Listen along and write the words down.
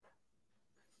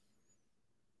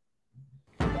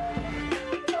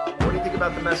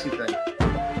about the Messi thing?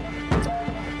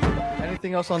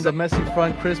 Anything else on the Messi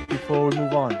front, Chris, before we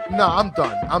move on? No, I'm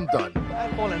done. I'm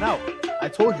falling out. I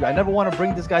told you, I never want to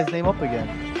bring this guy's name up again.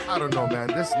 I don't know, man.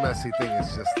 This Messi thing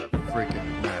is just a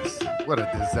freaking mess. What a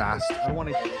disaster. I don't want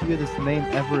to hear this name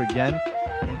ever again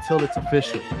until it's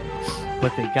official.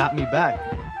 But they got me back.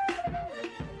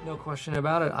 No question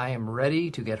about it. I am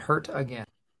ready to get hurt again.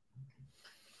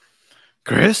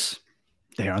 Chris,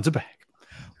 the Herons are back.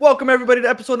 Welcome, everybody, to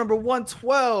episode number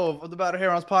 112 of the Battered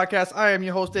Herons podcast. I am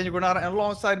your host, Daniel Granada, and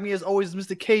alongside me, as always,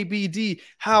 Mr. KBD.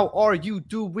 How are you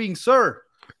doing, sir?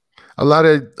 A lot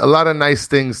of nice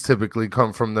things typically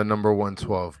come from the number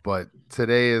 112, but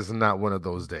today is not one of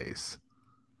those days.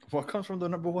 What comes from the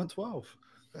number 112?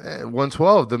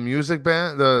 112, the music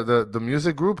band, the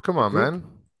music group. Come on, man.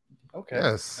 Okay.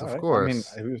 Yes, all of right.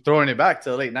 course. I mean, we're throwing it back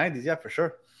to the late 90s. Yeah, for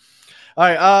sure. All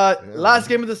right. Last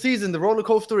game of the season. The roller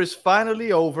coaster is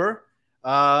finally over.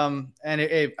 And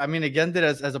again, did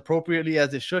as appropriately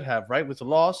as it should have, right? With the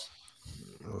loss.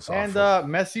 And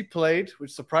Messi played,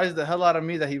 which surprised the hell out of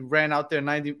me that he ran out there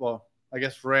 90. Well, I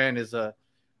guess ran is a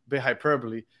bit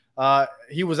hyperbole.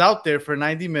 He was out there for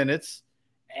 90 minutes.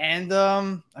 And,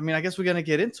 I guess we're going to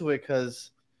get into it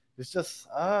because it's just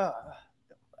I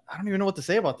don't even know what to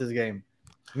say about this game.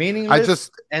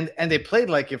 Meaningless, and they played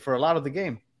like it for a lot of the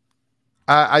game.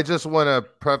 I just want to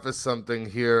preface something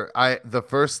here. The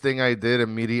first thing I did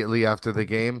immediately after the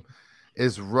game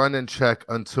is run and check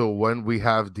until when we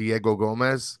have Diego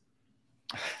Gomez.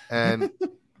 And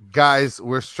guys,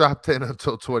 we're strapped in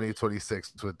until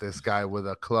 2026 with this guy with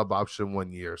a club option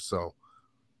 1 year. So,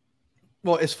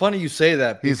 well, it's funny you say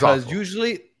that because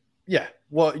usually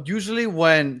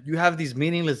when you have these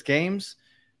meaningless games,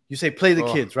 you say play the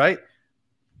kids, right?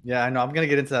 Yeah, I know. I'm gonna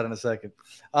get into that in a second.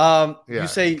 You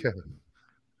say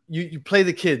you play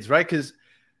the kids, right? Because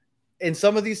in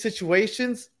some of these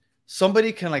situations,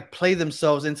 somebody can like play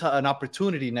themselves into an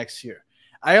opportunity next year.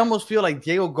 I almost feel like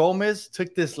Diego Gomez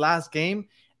took this last game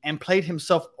and played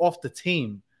himself off the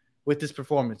team with this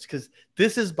performance because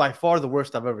this is by far the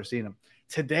worst I've ever seen him.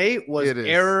 Today was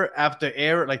error after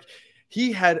error. Like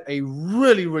he had a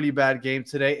really, really bad game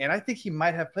today, and I think he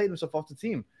might have played himself off the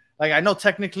team. Like I know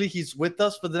technically he's with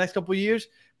us for the next couple of years,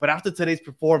 but after today's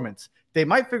performance, they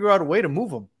might figure out a way to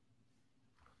move him.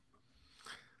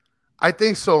 I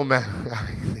think so, man.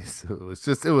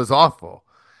 It was awful.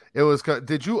 It was.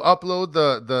 Did you upload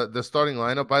the starting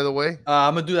lineup, by the way?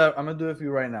 I'm gonna do that. I'm gonna do it for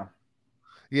you right now.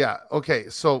 Yeah. Okay.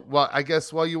 So, well, I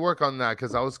guess while you work on that,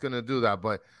 because I was gonna do that,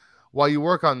 but while you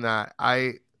work on that,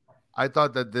 I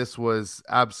thought that this was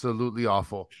absolutely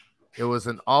awful. It was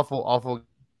an awful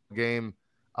game.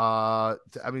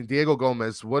 Diego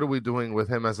Gomez. What are we doing with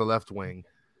him as a left wing?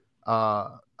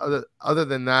 Other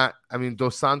than that,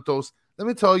 Dos Santos. Let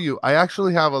me tell you, I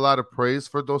actually have a lot of praise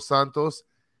for Dos Santos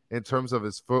in terms of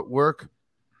his footwork.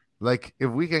 Like, if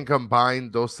we can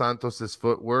combine Dos Santos'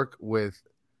 footwork with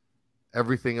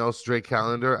everything else, Drake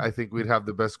Callender, I think we'd have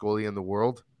the best goalie in the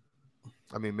world.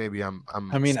 I mean, maybe I'm.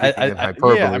 I didn't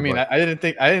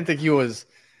think he was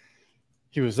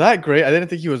that great. I didn't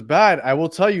think he was bad. I will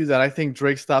tell you that I think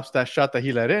Drake stops that shot that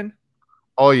he let in.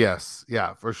 Oh yes,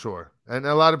 yeah, for sure. And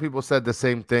a lot of people said the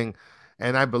same thing,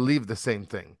 and I believe the same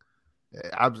thing.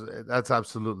 That's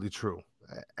absolutely true.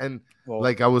 And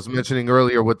like I was mentioning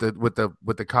earlier with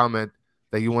the comment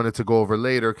that you wanted to go over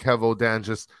later, Kevo Dan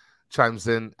just chimes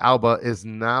in. Alba is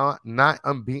now not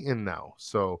unbeaten now,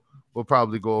 so we'll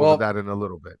probably go over that in a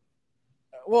little bit.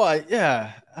 Well,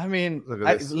 yeah. I mean, look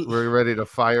at this. We're ready to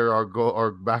fire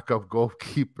our backup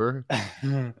goalkeeper.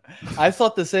 I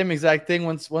thought the same exact thing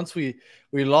once we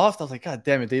lost. I was like, God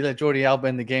damn it! They let Jordi Alba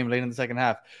in the game late in the second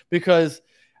half because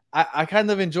I kind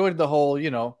of enjoyed the whole,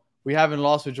 we haven't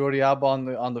lost with Jordi Alba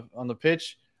on the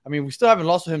pitch. I mean, we still haven't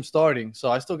lost with him starting, so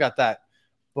I still got that.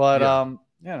 But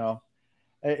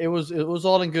it was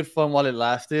all in good fun while it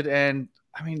lasted. And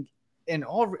I mean, in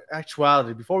all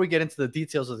actuality, before we get into the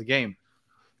details of the game,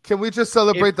 can we just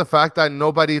celebrate the fact that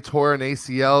nobody tore an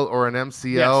ACL or an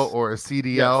MCL or a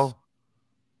CDL? Yes.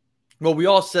 Well, we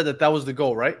all said that was the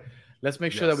goal, right? Let's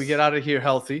make sure that we get out of here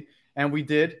healthy, and we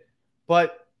did.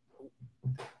 But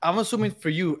I'm assuming for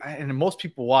you and most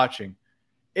people watching,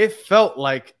 it felt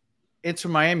like Inter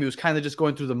Miami was kind of just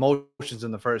going through the motions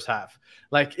in the first half.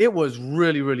 Like it was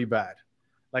really, really bad.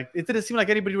 Like it didn't seem like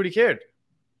anybody really cared.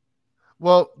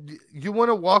 Well, you want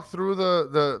to walk through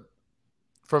the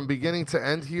from beginning to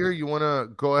end here? You want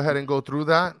to go ahead and go through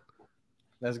that?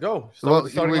 Let's go. Well,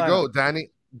 here we go.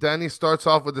 Danny starts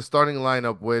off with the starting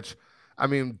lineup, which,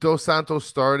 Dos Santos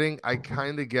starting, I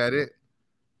kind of get it.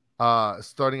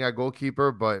 Starting at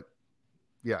goalkeeper, but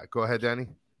yeah, go ahead, Danny.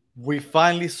 We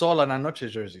finally saw La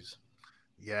Noche jerseys.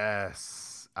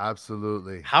 Yes,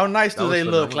 absolutely. How nice do they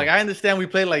look? Like, I understand we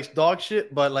play like dog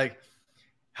shit, but like,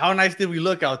 how nice did we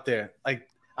look out there? Like,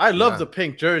 I love the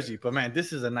pink jersey, but man,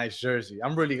 this is a nice jersey.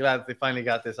 I'm really glad that they finally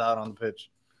got this out on the pitch.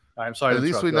 I'm sorry. At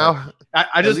least we now.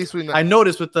 I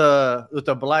noticed with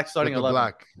the black starting 11.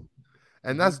 Black,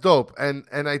 and that's dope. And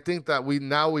I think that we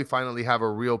finally have a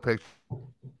real picture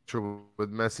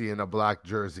with Messi in a black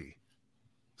jersey,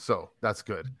 so that's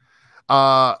good.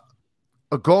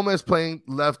 Gomez playing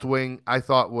left wing, I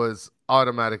thought was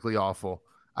automatically awful.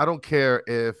 I don't care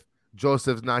if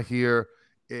Joseph's not here,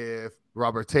 if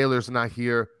Robert Taylor's not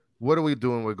here. What are we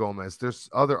doing with Gomez? There's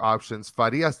other options.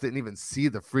 Farias didn't even see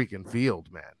the freaking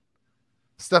field, man.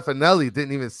 Stefanelli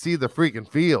didn't even see the freaking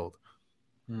field.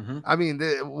 Mm-hmm. I mean,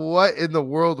 what in the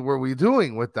world were we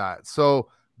doing with that? So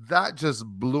that just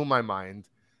blew my mind.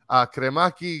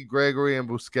 Kremaki, Gregory, and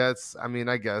Busquets, I mean,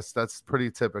 I guess that's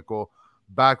pretty typical.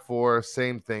 Back four,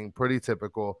 same thing, pretty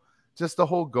typical. Just the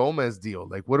whole Gomez deal.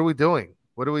 Like, what are we doing?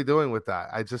 What are we doing with that?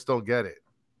 I just don't get it.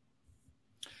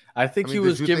 I think he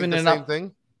was giving the same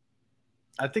thing.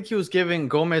 I think he was giving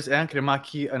Gomez and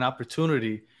Kremaki an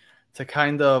opportunity to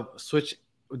kind of switch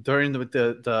during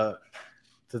the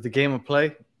game of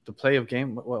play, the play of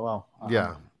game. Well,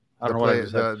 yeah, I don't know what I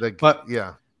said, but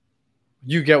yeah,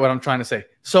 you get what I'm trying to say.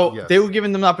 So they were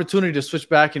giving them an opportunity to switch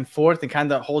back and forth and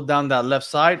kind of hold down that left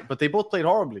side, but they both played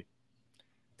horribly.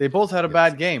 They both had a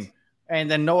bad game. And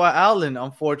then Noah Allen,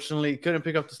 unfortunately, couldn't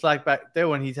pick up the slack back there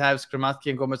when he has Kremaki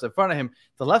and Gomez in front of him.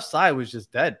 The left side was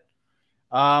just dead.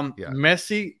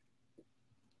 Messi,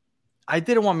 I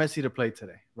didn't want Messi to play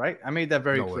today, right? I made that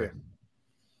very clear.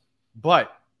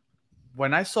 But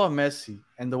when I saw Messi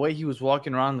and the way he was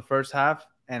walking around in the first half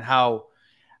and how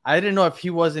I didn't know if he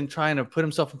wasn't trying to put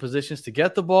himself in positions to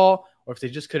get the ball or if they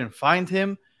just couldn't find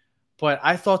him. But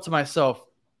I thought to myself,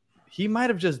 he might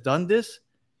have just done this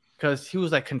because he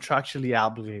was like contractually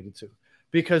obligated to.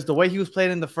 Because the way he was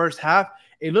playing in the first half,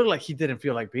 it looked like he didn't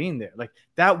feel like being there. Like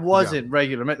that wasn't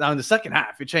regular. Now in the second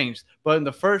half, it changed. But in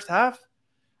the first half,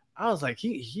 I was like,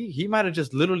 he might have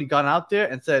just literally gone out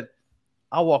there and said,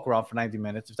 I'll walk around for 90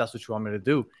 minutes if that's what you want me to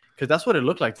do. Because that's what it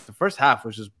looked like. The first half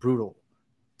was just brutal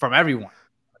from everyone.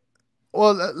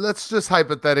 Well, let's just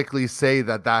hypothetically say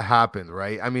that happened,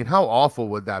 right? I mean, how awful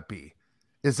would that be?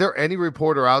 Is there any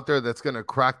reporter out there that's going to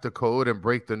crack the code and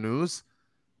break the news?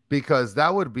 Because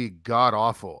that would be god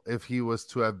awful if he was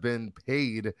to have been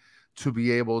paid to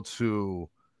be able to,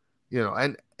 you know,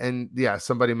 and yeah,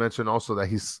 somebody mentioned also that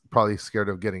he's probably scared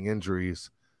of getting injuries.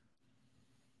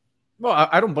 Well,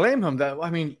 I don't blame him. That I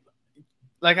mean,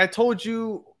 like I told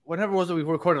you, whenever it was that we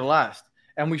recorded last,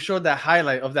 and we showed that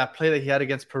highlight of that play that he had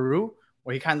against Peru,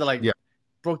 where he kind of like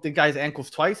broke the guy's ankles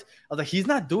twice. I was like, he's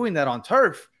not doing that on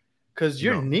turf because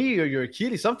your knee or your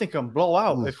Achilles, something can blow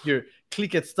out if your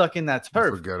cleat gets stuck in that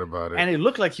turf. Forget about it. And it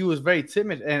looked like he was very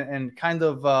timid and kind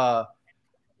of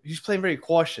he's playing very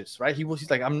cautious, right? He's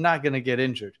like, I'm not gonna get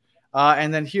injured.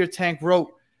 And then here Tank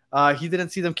wrote he didn't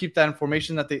see them keep that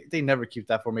information that they never keep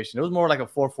that formation. It was more like a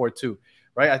 4-4-2,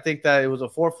 right? I think that it was a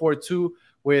 4-4-2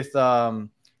 with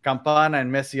Campana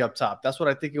and Messi up top. That's what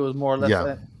I think it was more or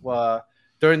less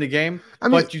during the game.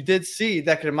 But you did see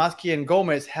that Kremaki and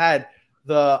Gomez had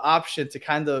the option to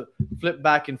kind of flip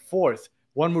back and forth.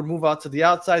 One would move out to the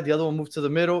outside, the other one moved to the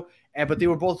middle, but they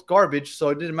were both garbage, so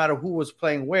it didn't matter who was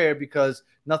playing where because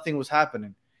nothing was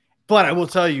happening. But I will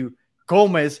tell you,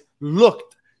 Gomez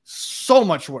looked so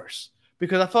much worse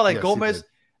because I felt like Gomez,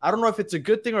 I don't know if it's a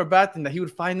good thing or a bad thing that he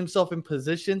would find himself in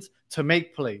positions to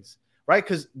make plays, right?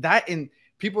 Because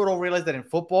people don't realize that in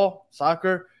football,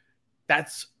 soccer,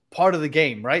 that's part of the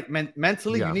game, right?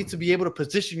 Mentally, you need to be able to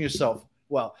position yourself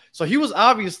well. So he was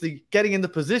obviously getting into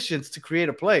positions to create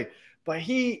a play, but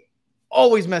he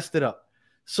always messed it up.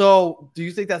 So do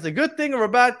you think that's a good thing or a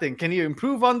bad thing? Can he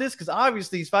improve on this? Because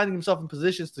obviously he's finding himself in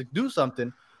positions to do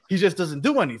something. He just doesn't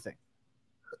do anything.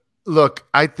 Look,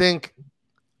 I think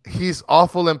he's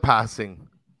awful in passing.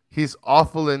 He's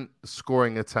awful in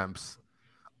scoring attempts.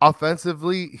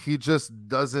 Offensively, he just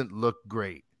doesn't look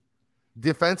great.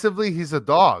 Defensively, he's a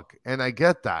dog, and I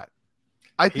get that.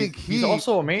 I think he's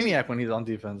also a maniac when he's on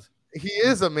defense. He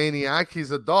is a maniac.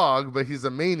 He's a dog, but he's a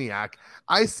maniac.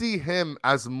 I see him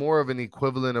as more of an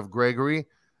equivalent of Gregory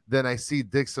than I see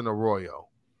Dixon Arroyo,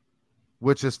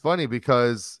 which is funny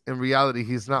because in reality,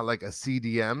 he's not like a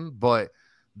CDM, but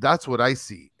that's what I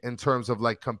see in terms of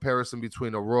like comparison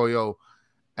between Arroyo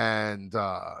and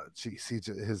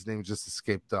his name just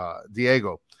escaped,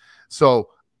 Diego. So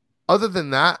other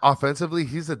than that, offensively,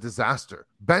 he's a disaster.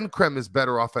 Ben Krem is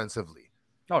better offensively.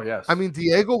 Oh, yes. I mean,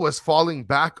 Diego was falling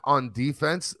back on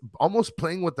defense, almost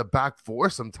playing with the back four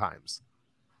sometimes.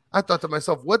 I thought to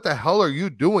myself, what the hell are you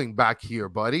doing back here,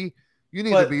 buddy? You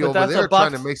need to be over there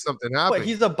trying to make something happen. But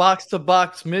he's a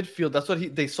box-to-box midfield. That's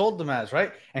what they sold him as,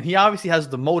 right? And he obviously has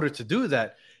the motor to do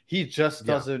that. He just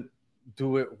doesn't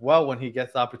do it well when he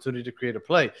gets the opportunity to create a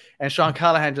play. And Sean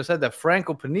Callahan just said that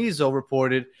Franco Panizo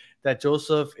reported that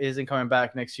Joseph isn't coming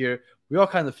back next year. We all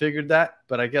kind of figured that,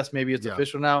 but I guess maybe it's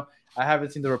official now. I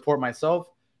haven't seen the report myself,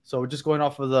 so we're just going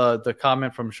off of the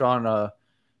comment from Sean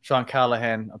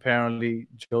Callahan. Apparently,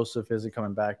 Joseph isn't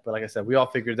coming back. But like I said, we all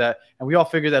figured that. And we all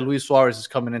figured that Luis Suarez is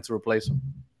coming in to replace him.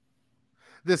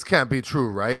 This can't be true,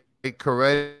 right?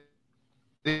 Correct.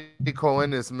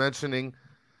 Cohen is mentioning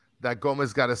that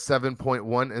Gomez got a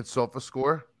 7.1 in SOFA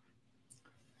score.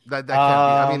 That can't be.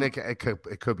 I mean,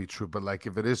 it could be true, but like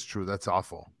if it is true, that's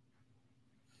awful.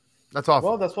 That's awful.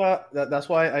 Well, that's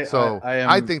why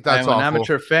I think that's an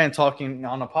amateur fan talking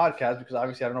on a podcast, because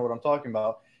obviously I don't know what I'm talking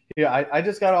about. Here, I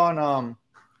just got on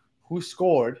Who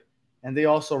Scored, and they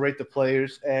also rate the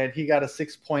players, and he got a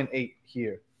 6.8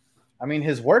 here. I mean,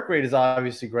 his work rate is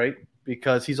obviously great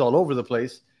because he's all over the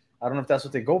place. I don't know if that's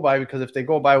what they go by, because if they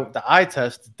go by the eye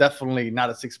test, definitely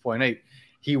not a 6.8.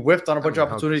 He whiffed on a bunch of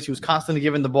opportunities. He was constantly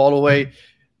giving the ball away,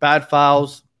 bad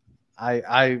fouls.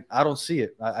 I don't see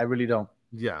it. I really don't.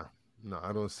 Yeah. No,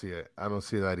 I don't see it. I don't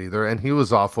see that either. And he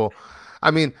was awful. I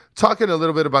mean, talking a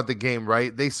little bit about the game,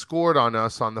 right? They scored on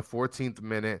us on the 14th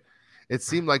minute. It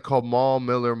seemed like Kamal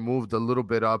Miller moved a little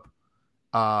bit up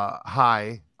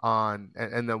high on,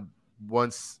 and then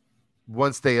once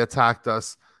they attacked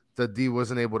us, the D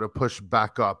wasn't able to push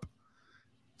back up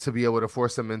to be able to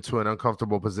force them into an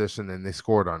uncomfortable position, and they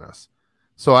scored on us.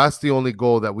 So that's the only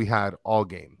goal that we had all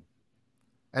game.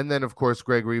 And then, of course,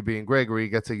 Gregory, being Gregory,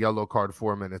 gets a yellow card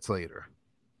 4 minutes later.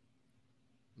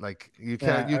 Like you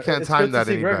can't time that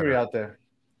any better. Out there.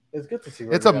 It's good to see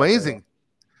Gregory. It's amazing.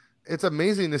 It's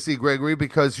amazing to see Gregory,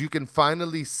 because you can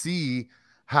finally see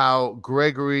how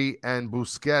Gregory and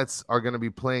Busquets are going to be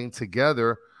playing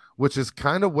together, which is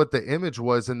kind of what the image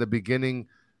was in the beginning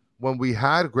when we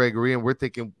had Gregory, and we're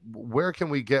thinking, where can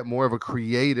we get more of a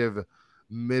creative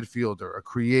midfielder, a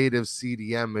creative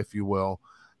CDM, if you will,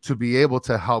 to be able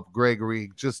to help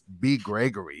Gregory just be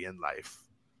Gregory in life,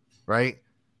 right?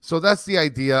 So that's the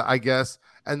idea, I guess.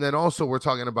 And then also we're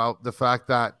talking about the fact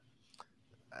that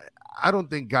I don't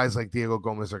think guys like Diego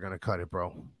Gomez are going to cut it,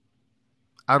 bro.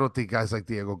 I don't think guys like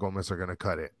Diego Gomez are going to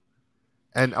cut it.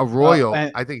 And Arroyo,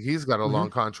 I think he's got a long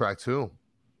contract too.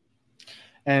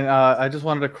 And I just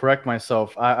wanted to correct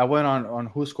myself. I went on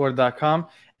whoscored.com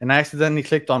and I accidentally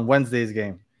clicked on Wednesday's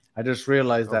game. I just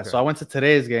realized that. So I went to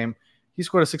today's game. He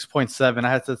scored a 6.7.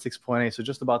 I had said 6.8, so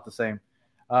just about the same.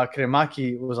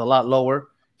 Kremaki was a lot lower.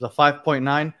 It was a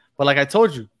 5.9. But like I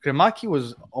told you, Kremaki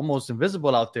was almost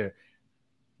invisible out there.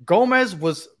 Gomez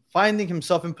was finding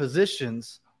himself in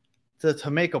positions to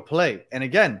make a play. And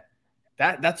again,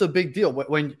 that's a big deal.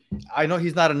 When I know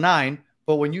he's not a 9,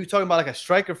 but when you're talking about like a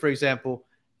striker, for example,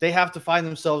 they have to find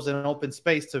themselves in an open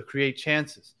space to create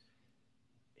chances.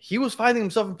 He was finding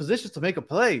himself in positions to make a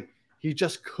play. He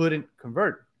just couldn't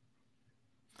convert.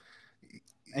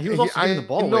 And he was also getting the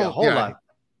ball away a whole lot.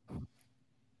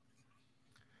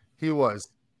 He was.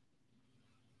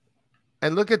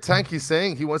 And look at Tank. He's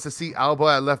saying he wants to see Alba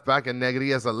at left back and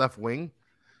Negri as a left wing.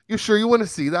 You sure you want to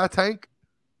see that, Tank?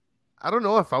 I don't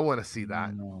know if I want to see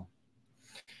that.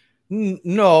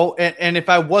 No. And if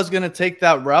I was going to take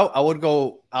that route, I would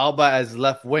go Alba as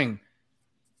left wing.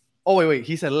 Oh, wait.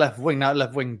 He said left wing, not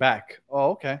left wing back. Oh,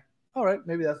 okay. All right.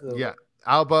 Maybe that's the way.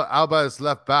 Alba is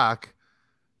left back.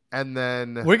 And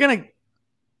then we're going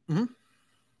to.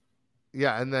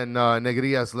 Yeah. And then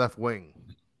Negria's left wing.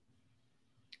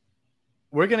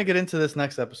 We're going to get into this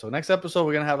next episode. Next episode,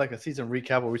 we're going to have like a season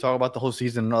recap where we talk about the whole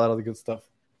season and all that other good stuff.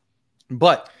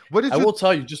 But I will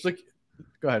tell you, just look.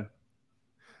 Go ahead.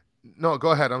 No,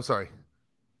 go ahead. I'm sorry.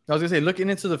 I was going to say, looking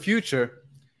into the future,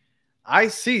 I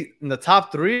see in the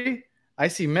top 3, I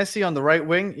see Messi on the right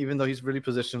wing, even though he's really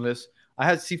positionless.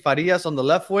 I see Farias on the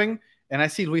left wing, and I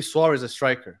see Luis Suarez as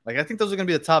striker. Like, I think those are going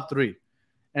to be the top 3.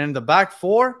 And in the back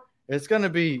 4, it's going to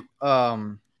be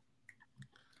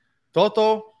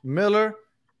Toto, Miller,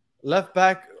 left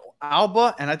back,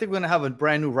 Alba, and I think we're going to have a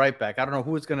brand new right back. I don't know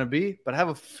who it's going to be, but I have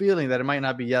a feeling that it might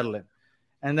not be Yedlin.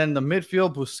 And then the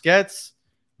midfield, Busquets,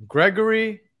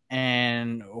 Gregory,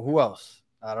 and who else?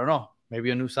 I don't know. Maybe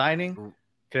a new signing.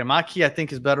 Kremaki, I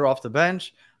think, is better off the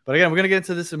bench. But again, we're going to get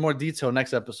into this in more detail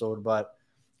next episode, but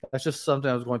that's just something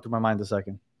that was going through my mind a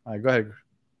second. All right, go ahead.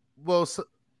 Well,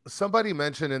 somebody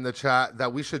mentioned in the chat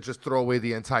that we should just throw away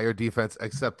the entire defense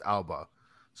except Alba.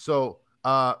 So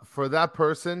for that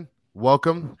person,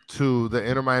 welcome to the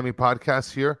Inter Miami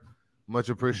podcast here. Much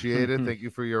appreciated. Thank you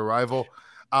for your arrival.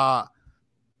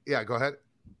 Yeah, go ahead.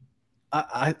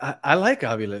 I like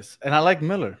Aviles and I like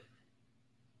Miller.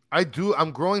 I do.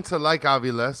 I'm growing to like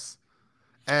Aviles,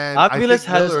 and I Aviles think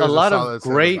has Miller a is a lot of solid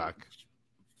great center back.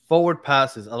 forward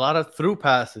passes, a lot of through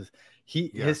passes.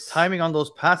 His timing on those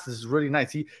passes is really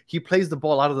nice. He plays the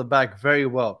ball out of the back very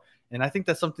well, and I think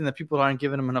that's something that people aren't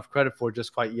giving him enough credit for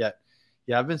just quite yet.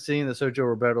 Yeah, I've been seeing the Sergio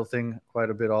Roberto thing quite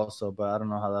a bit also, but I don't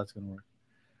know how that's going to work.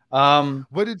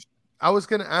 I was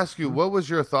going to ask you, what was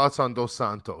your thoughts on Dos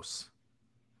Santos?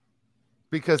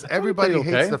 Because everybody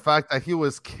hates the fact that he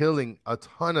was killing a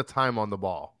ton of time on the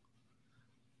ball.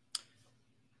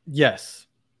 Yes.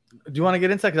 Do you want to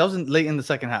get into that? Because I was late in the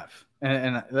second half,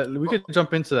 and we could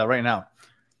jump into that right now.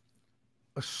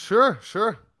 Sure.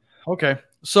 Okay.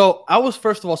 So I was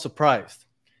first of all surprised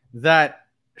that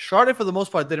Charlotte, for the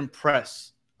most part, didn't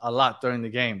press a lot during the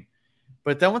game.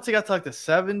 But then once it got to like the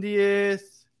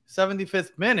 70th,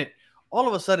 75th minute, all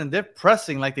of a sudden they're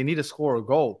pressing like they need to score a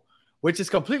goal, which is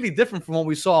completely different from what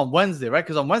we saw on Wednesday, right?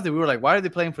 Because on Wednesday we were like, why are they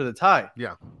playing for the tie?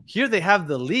 Yeah. Here they have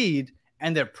the lead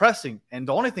and they're pressing. And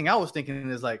the only thing I was thinking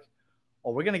is like,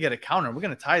 oh, we're going to get a counter. We're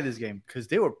going to tie this game because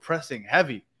they were pressing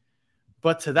heavy.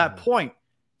 But to that point,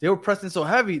 they were pressing so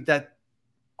heavy that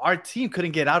our team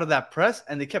couldn't get out of that press,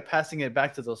 and they kept passing it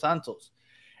back to Dos Santos.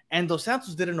 And Dos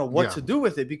Santos didn't know what to do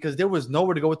with it because there was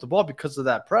nowhere to go with the ball because of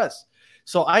that press.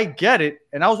 So I get it.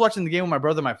 And I was watching the game with my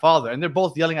brother and my father, and they're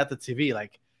both yelling at the TV,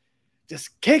 like,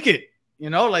 just kick it,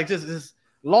 like just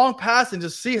long pass and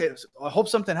just see it. I hope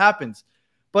something happens.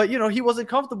 But, he wasn't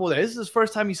comfortable there. This is his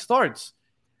first time he starts.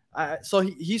 So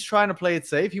he's trying to play it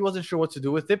safe. He wasn't sure what to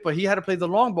do with it, but he had to play the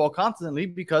long ball constantly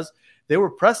because they were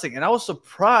pressing. And I was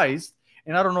surprised,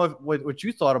 and I don't know what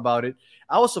you thought about it.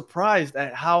 I was surprised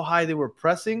at how high they were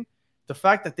pressing, the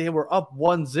fact that they were up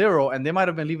 1-0, and they might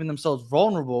have been leaving themselves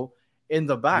vulnerable in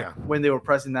the back when they were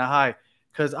pressing that high.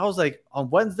 Because I was like, on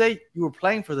Wednesday, you were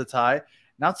playing for the tie.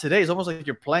 Now today, it's almost like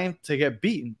you're playing to get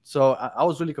beaten. So I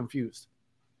was really confused.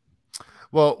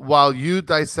 Well, while you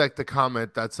dissect the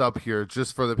comment that's up here,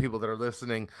 just for the people that are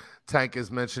listening, Tank is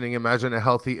mentioning, imagine a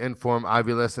healthy, informed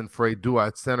Aviles and Frey Dua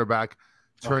at center back,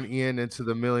 turn Ian into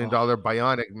the $1 million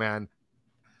bionic man.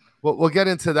 Well, we'll get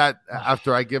into that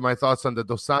after I give my thoughts on the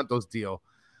Dos Santos deal.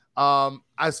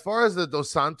 As far as the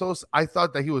Dos Santos, I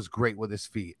thought that he was great with his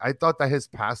feet. I thought that his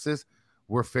passes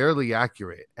were fairly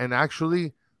accurate, and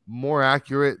actually more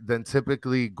accurate than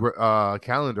typically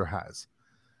Calendar has.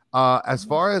 As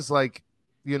far as like,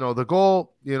 the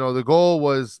goal, the goal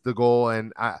was the goal,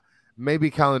 and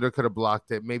maybe Calendar could have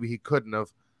blocked it. Maybe he couldn't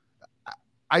have.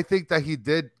 I think that he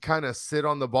did kind of sit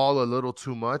on the ball a little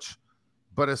too much.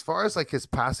 But as far as like his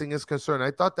passing is concerned, I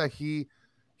thought that he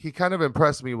kind of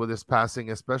impressed me with his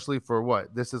passing, especially for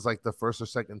what? This is like the first or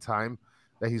second time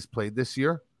that he's played this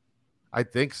year. I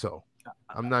think so.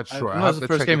 I'm not sure. I know it's the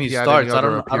first game he starts. I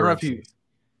don't know if he.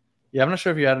 Yeah, I'm not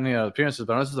sure if he had any other appearances,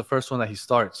 but this is the first one that he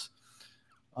starts.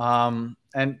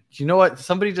 And you know what?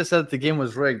 Somebody just said that the game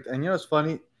was rigged. And it's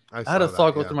funny. I had a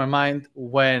thought go through my mind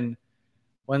when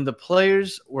the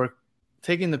players were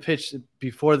taking the pitch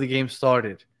before the game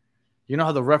started. You know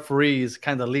how the referees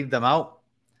kind of leave them out?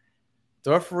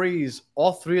 The referees,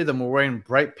 all three of them were wearing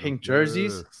bright pink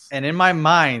jerseys. And in my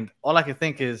mind, all I could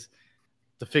think is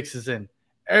the fix is in.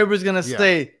 Everybody's going to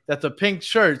say that the pink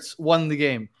shirts won the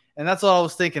game. And that's all I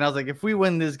was thinking. I was like, if we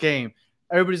win this game,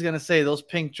 everybody's going to say those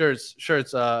pink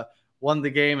shirts won the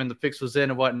game and the fix was in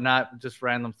and whatnot. Just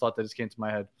random thought that just came to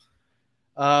my head.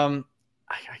 I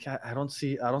don't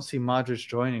see Modric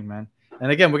joining, man.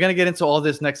 And again, we're going to get into all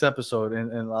this next episode in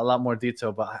a lot more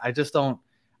detail, but I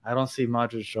don't see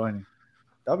Modric joining.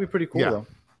 That would be pretty cool, though.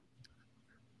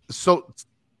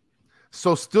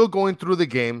 So still going through the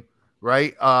game,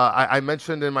 right? I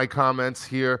mentioned in my comments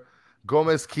here,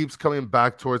 Gomez keeps coming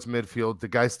back towards midfield. The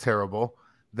guy's terrible.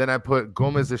 Then I put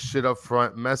Gomez is shit up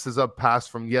front, messes up pass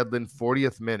from Yedlin,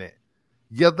 40th minute.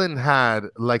 Yedlin had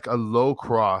like a low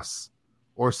cross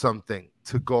or something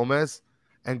to Gomez,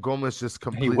 and Gomez just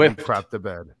completely crapped the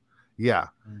bed. Yeah.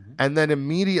 Mm-hmm. And then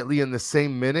immediately in the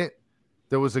same minute,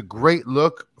 there was a great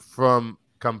look from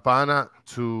Campana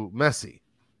to Messi,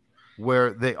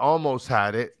 where they almost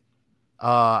had it.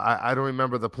 I don't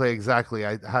remember the play exactly.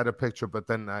 I had a picture, but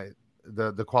then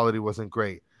the quality wasn't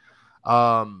great.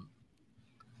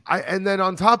 And then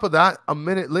on top of that, a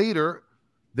minute later,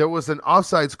 there was an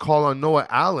offsides call on Noah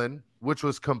Allen, which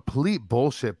was complete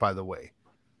bullshit, by the way.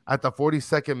 At the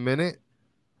 42nd minute,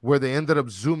 where they ended up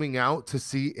zooming out to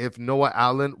see if Noah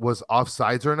Allen was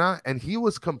offsides or not, and he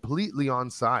was completely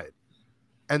onside.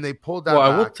 And they pulled that back.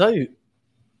 I will tell you,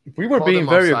 we were being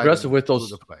very aggressive with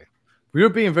those. We were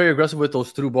being very aggressive with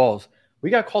those through balls. We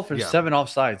got called for 7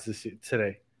 offsides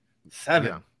today. 7.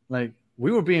 Yeah. Like,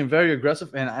 we were being very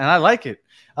aggressive, and I like it.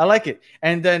 I like it.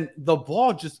 And then the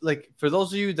ball just, like, for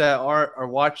those of you that are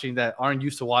watching that aren't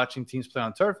used to watching teams play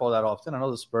on turf all that often, I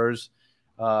know the Spurs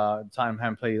time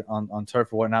haven't played on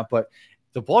turf or whatnot, but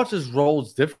the ball just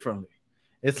rolls differently.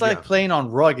 It's like playing on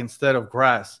rug instead of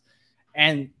grass.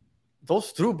 And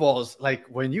those through balls, like,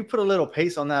 when you put a little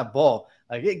pace on that ball,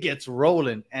 like, it gets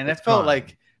rolling. And it felt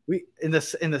like we in the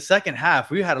second half,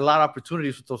 we had a lot of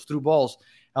opportunities with those through balls,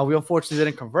 and we unfortunately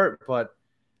didn't convert. But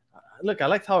look, I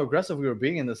liked how aggressive we were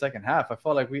being in the second half. I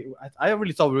felt like I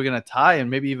really thought we were going to tie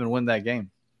and maybe even win that game.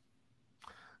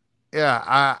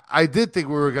 Yeah, I did think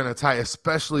we were going to tie,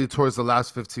 especially towards the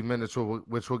last 15 minutes,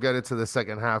 which we'll get into the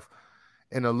second half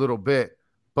in a little bit.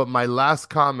 But my last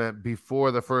comment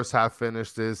before the first half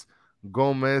finished is,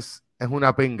 Gomez es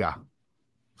una pinga.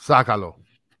 Sácalo.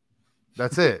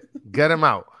 That's it. Get him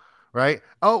out, right?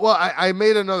 Oh, well, I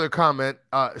made another comment.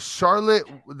 Charlotte,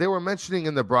 they were mentioning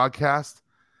in the broadcast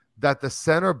that the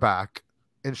center back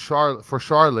for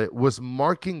Charlotte was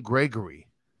marking Gregory,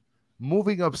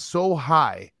 moving up so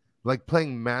high, like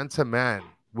playing man-to-man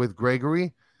with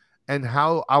Gregory, and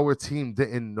how our team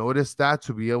didn't notice that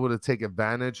to be able to take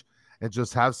advantage and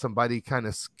just have somebody kind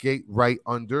of skate right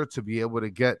under to be able to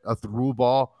get a through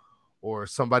ball or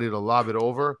somebody to lob it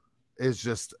over is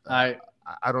just I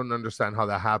don't understand how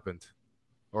that happened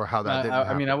or how that didn't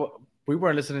happen. I mean, we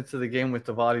weren't listening to the game with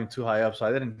the volume too high up, so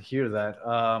I didn't hear that.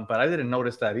 But I didn't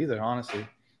notice that either, honestly,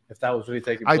 if that was really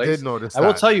taking place. I did notice that. I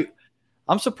will tell you,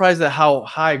 I'm surprised at how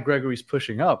high Gregory's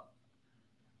pushing up.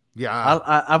 Yeah.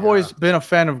 I've always been a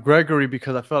fan of Gregory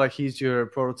because I feel like he's your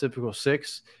prototypical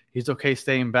 6. He's okay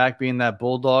staying back, being that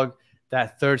bulldog,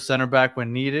 that third center back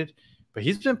when needed. But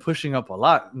he's been pushing up a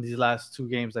lot in these last 2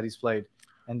 games that he's played.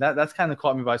 And that's kind of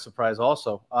caught me by surprise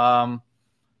also.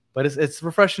 But it's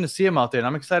refreshing to see him out there. And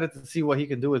I'm excited to see what he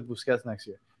can do with Busquets next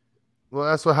year. Well,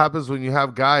 that's what happens when you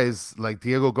have guys like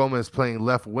Diego Gomez playing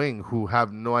left wing who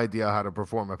have no idea how to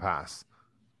perform a pass.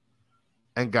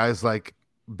 And guys like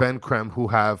Ben Krem who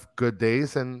have good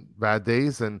days and bad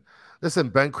days. And listen,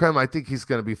 Ben Krem, I think he's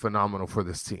going to be phenomenal for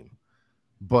this team.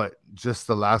 But just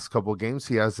the last couple of games,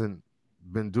 he hasn't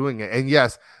been doing it. And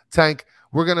yes, Tank,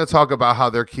 we're going to talk about how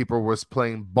their keeper was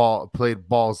played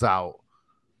balls out.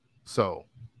 So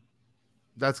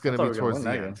that's going to be towards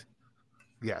the end.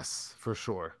 Yes, for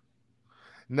sure.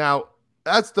 Now,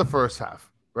 that's the first half,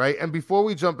 right? And before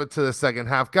we jump into the second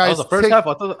half, guys. Oh, the first half?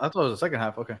 I thought it was the second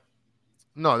half. Okay.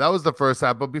 No, that was the first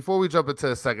half. But before we jump into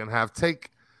the second half,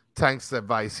 take Tank's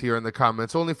advice here in the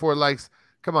comments. Only 4 likes.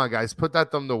 Come on, guys. Put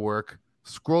that thumb to work.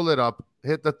 Scroll it up.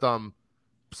 Hit the thumb.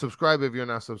 Subscribe if you're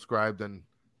not subscribed. And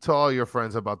tell all your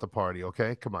friends about the party,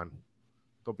 okay? Come on.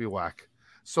 Don't be whack.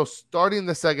 So starting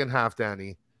the second half,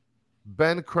 Danny,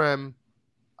 Ben Krem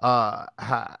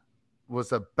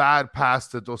was a bad pass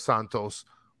to Dos Santos.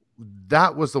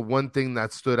 That was the one thing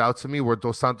that stood out to me where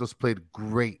Dos Santos played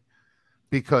great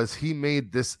because he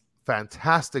made this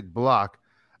fantastic block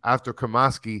after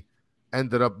Kramaski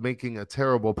ended up making a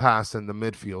terrible pass in the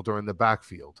midfield or in the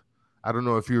backfield. I don't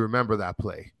know if you remember that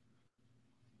play.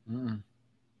 Mm-mm.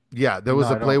 Yeah, there was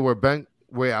a play where Ben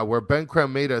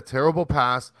Krem made a terrible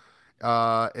pass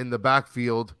in the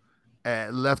backfield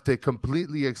and left it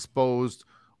completely exposed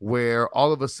where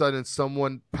all of a sudden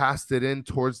someone passed it in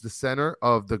towards the center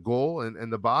of the goal in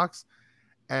the box.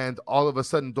 And all of a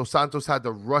sudden Dos Santos had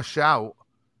to rush out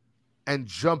and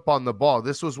jump on the ball.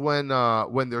 This was when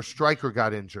their striker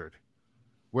got injured,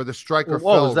 where the striker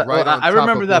fell right on top. I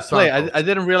remember of that Dos play. Santos. I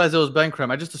didn't realize it was Ben Krem.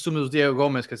 I just assumed it was Diego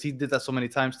Gomez because he did that so many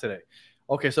times today.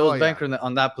 Okay, so it was Ben Krem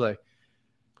on that play.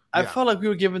 I felt like we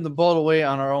were giving the ball away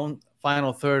on our own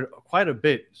final third quite a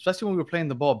bit, especially when we were playing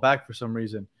the ball back for some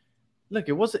reason. Look,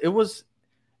 it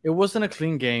wasn't a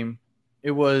clean game.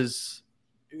 It was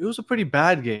a pretty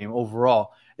bad game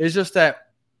overall. It's just that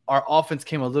our offense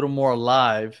came a little more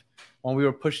alive when we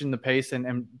were pushing the pace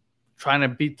and trying to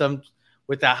beat them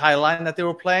with that high line that they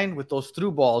were playing with those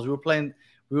through balls.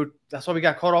 That's why we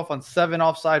got caught off on 7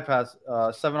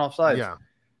 offsides. Yeah.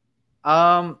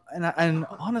 And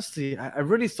honestly, I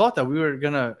really thought that we were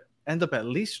gonna end up at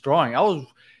least drawing.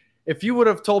 If you would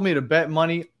have told me to bet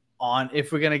money on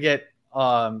if we're gonna get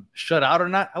shut out or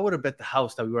not, I would have bet the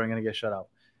house that we weren't gonna get shut out.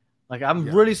 Like, I'm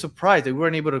really surprised that we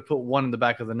weren't able to put one in the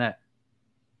back of the net.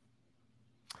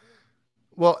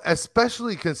 Well,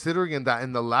 especially considering that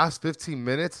in the last 15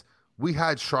 minutes, we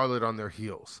had Charlotte on their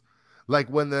heels. Like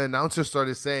when the announcer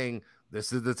started saying,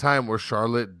 this is the time where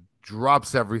Charlotte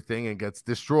drops everything and gets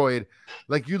destroyed.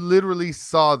 Like, you literally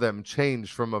saw them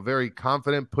change from a very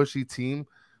confident, pushy team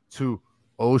to,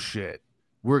 oh shit,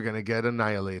 we're going to get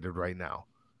annihilated right now.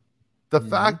 The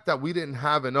fact that we didn't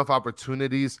have enough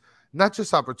opportunities, not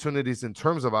just opportunities in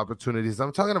terms of opportunities,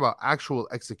 I'm talking about actual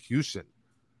execution.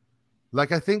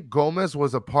 Like, I think Gomez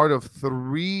was a part of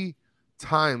 3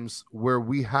 times where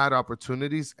we had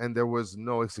opportunities and there was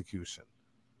no execution.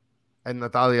 And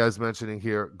Natalia is mentioning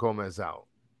here, Gomez out.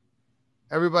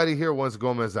 Everybody here wants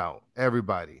Gomez out.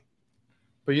 Everybody.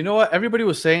 But you know what? Everybody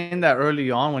was saying that early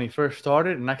on when he first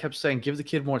started, and I kept saying, give the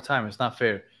kid more time. It's not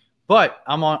fair. But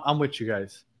I'm with you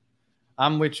guys.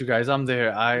 I'm with you guys. I'm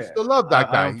there. You still love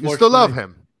that guy. You still love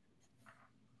him.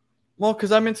 Well,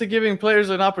 because I'm into giving players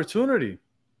an opportunity.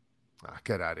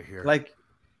 Get out of here. Like,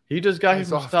 he just got here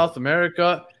from South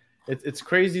America. It's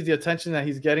crazy the attention that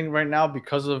he's getting right now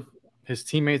because of his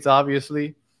teammates,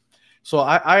 obviously. So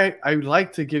I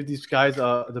like to give these guys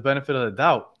the benefit of the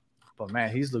doubt. But,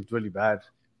 man, he's looked really bad.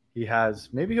 He has.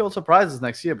 Maybe he'll surprise us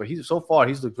next year, but so far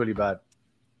he's looked really bad.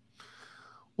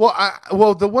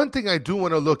 Well, the one thing I do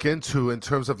want to look into in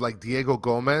terms of like Diego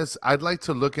Gomez, I'd like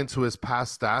to look into his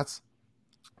past stats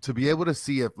to be able to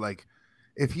see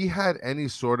if he had any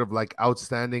sort of like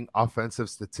outstanding offensive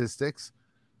statistics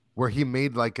where he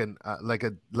made like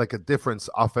a difference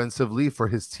offensively for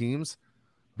his teams.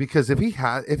 Because if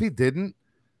he didn't,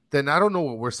 then I don't know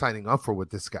what we're signing up for with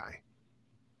this guy.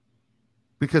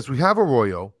 Because we have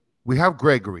Arroyo, we have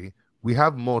Gregory, we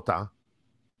have Mota,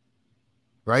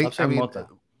 right? I mean, Mota.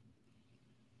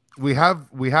 We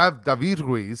have David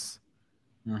Ruiz.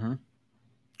 Mm-hmm.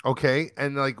 Okay,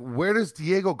 and like, where does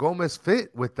Diego Gomez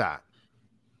fit with that?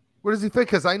 Where does he fit?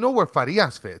 Because I know where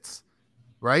Farias fits,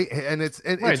 right? And it's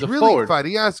really forward.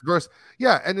 Farias versus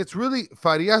and it's really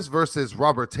Farias versus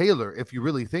Robert Taylor if you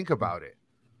really think about it.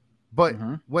 But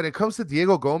when it comes to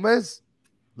Diego Gomez,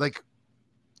 like,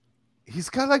 he's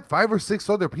got like 5 or 6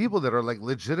 other people that are like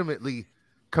legitimately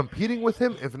competing with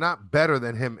him, if not better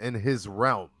than him in his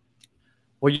realm.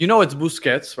 Well, you know, it's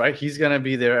Busquets, right? He's gonna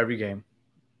be there every game.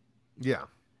 Yeah.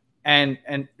 And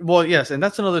well, yes, and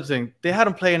that's another thing. They had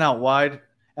him playing out wide,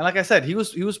 and like I said, he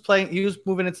was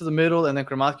moving into the middle, and then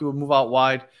Kremaki would move out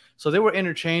wide. So they were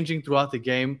interchanging throughout the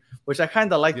game, which I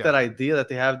kind of like that idea that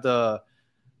they have the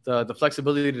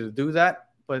flexibility to do that.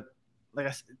 But like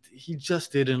I said, he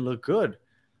just didn't look good.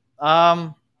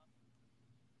 I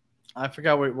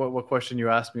forgot what question you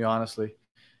asked me, honestly.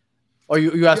 Oh,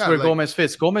 you asked where Gomez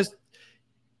fits. Gomez,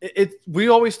 we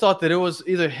always thought that it was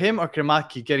either him or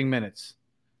Kremaki getting minutes,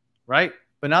 right?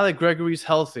 But now that Gregory's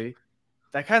healthy,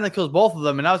 that kind of kills both of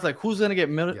them. And I was like, who's going to get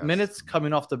minutes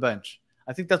coming off the bench?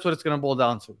 I think that's what it's going to boil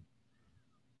down to.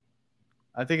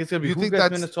 I think it's going to be who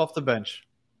gets minutes off the bench.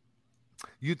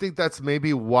 You think that's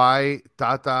maybe why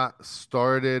Tata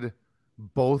started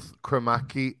both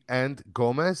Kremaki and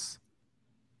Gomez?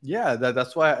 Yeah,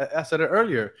 that's why I said it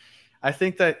earlier. I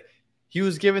think that he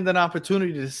was given an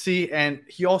opportunity to see, and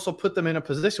he also put them in a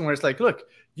position where it's like, look,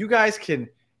 you guys can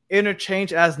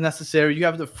interchange as necessary. You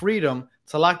have the freedom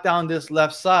to lock down this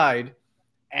left side,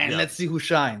 and let's see who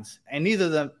shines. And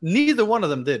neither one of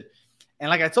them did. And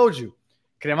like I told you,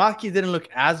 Kremaki didn't look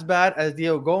as bad as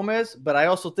Diego Gomez, but I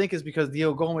also think it's because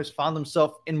Diego Gomez found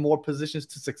himself in more positions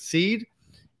to succeed,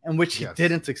 in which he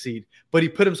didn't succeed, but he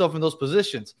put himself in those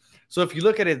positions. So if you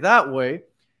look at it that way,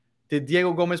 did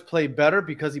Diego Gomez play better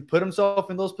because he put himself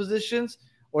in those positions,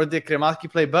 or did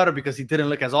Kremaki play better because he didn't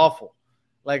look as awful?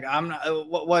 Like, I'm not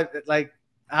like,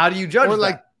 how do you judge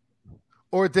that?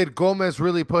 Or did Gomez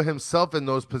really put himself in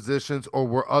those positions, or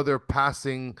were other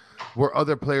players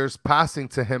passing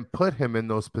to him put him in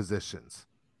those positions?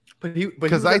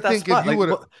 Because I think if you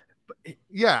would,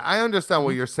 I understand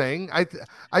what you're saying. I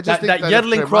just think that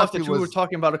Yedlin cross that you were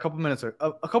talking about a couple minutes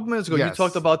ago. You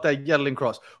talked about that Yedlin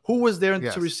cross. Who was there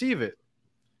to receive it?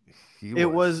 It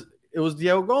was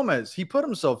Diego Gomez. He put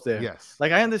himself there. Yes.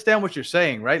 Like, I understand what you're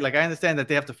saying, right? Like, I understand that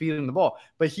they have to feed him the ball,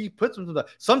 but he puts him to the.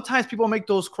 Sometimes people make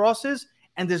those crosses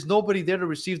and there's nobody there to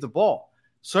receive the ball.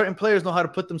 Certain players know how to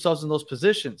put themselves in those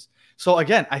positions. So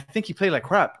again, I think he played like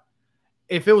crap.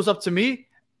 If it was up to me,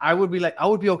 I would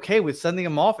be okay with sending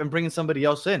him off and bringing somebody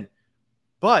else in.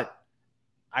 But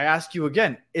I ask you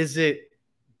again, is it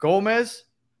Gomez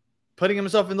putting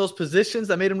himself in those positions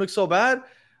that made him look so bad?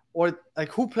 Or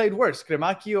like, who played worse,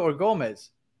 Kremaki or Gomez?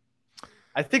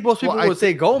 I think most people would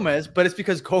say Gomez, but it's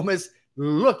because Gomez,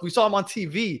 we saw him on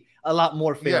TV a lot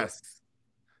more fair. Yes.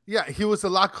 Yeah, he was a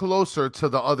lot closer to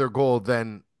the other goal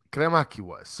than Kremaki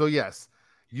was. So yes,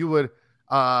 you would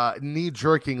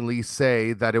knee-jerkingly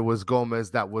say that it was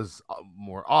Gomez that was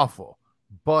more awful.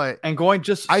 And going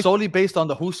just solely based on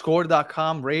the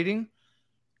WhoScored.com rating,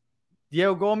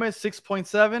 Diego Gomez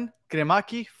 6.7,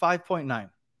 Kremaki 5.9.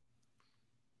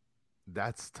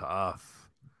 That's tough.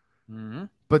 Mm-hmm.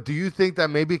 But do you think that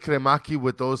maybe Kremaki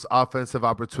with those offensive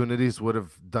opportunities would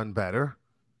have done better?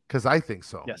 Because I think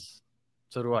so. Yes,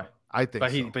 so do I. I think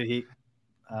but so. He,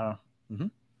 I don't know.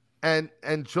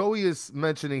 And Joey is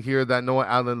mentioning here that Noah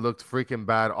Allen looked freaking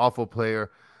bad, awful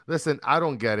player. Listen, I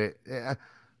don't get it.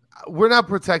 We're not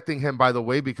protecting him, by the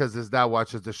way, because his dad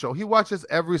watches the show. He watches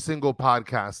every single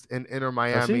podcast in Inter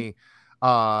Miami.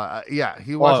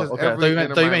 He watches every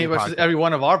Inter Miami he watches every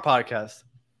one of our podcasts.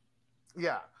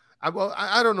 Yeah.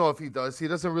 I don't know if he does. He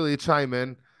doesn't really chime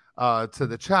in to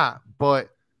the chat, but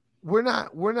we're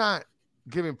not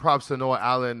giving props to Noah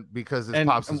Allen because his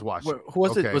pops is watching. Who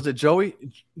was it? Was it Joey?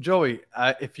 Joey,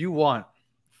 if you want,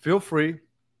 feel free,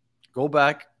 go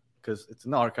back because it's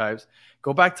in the archives.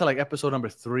 Go back to like episode number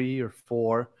 3 or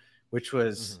 4, which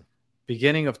was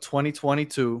beginning of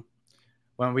 2022,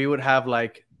 when we would have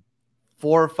like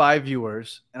 4 or 5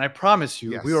 viewers, and I promise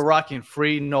you, we were rocking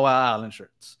free Noah Allen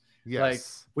shirts. Yes. Like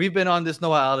we've been on this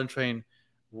Noah Allen train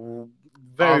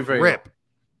very rip. Well.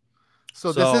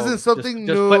 So this isn't something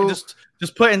new.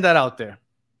 Just putting that out there.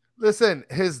 Listen,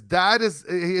 his dad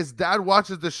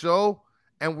watches the show,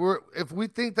 and if we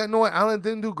think that Noah Allen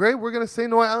didn't do great, we're gonna say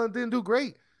Noah Allen didn't do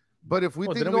great. But if we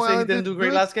think Noah Allen didn't do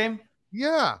great last game,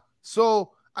 yeah.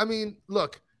 So I mean,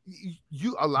 look,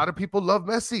 a lot of people love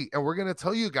Messi, and we're gonna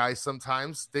tell you guys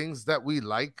sometimes things that we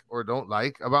like or don't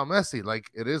like about Messi. Like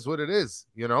it is what it is,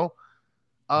 you know.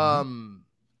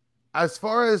 As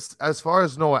far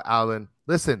as Noah Allen,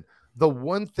 listen. The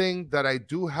one thing that I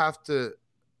do have to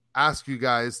ask you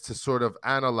guys to sort of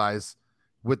analyze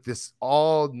with this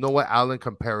all Noah Allen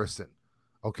comparison,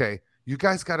 okay? You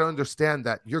guys got to understand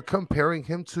that you're comparing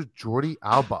him to Jordi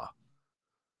Alba.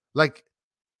 Like,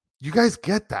 you guys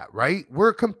get that, right?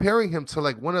 We're comparing him to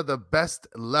like one of the best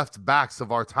left backs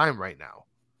of our time right now.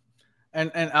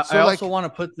 And I also want to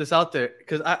put this out there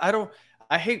because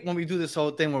I hate when we do this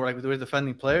whole thing where we're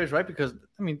defending players, right? Because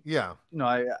I mean,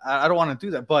 I don't want to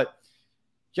do that, but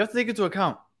you have to take into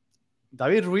account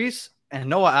David Ruiz and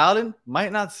Noah Allen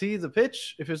might not see the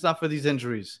pitch if it's not for these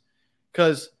injuries.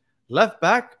 Because left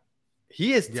back,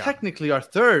 he is technically our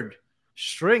third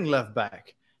string left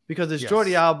back because it's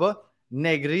Jordi Alba,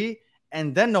 Negri,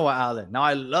 and then Noah Allen. Now,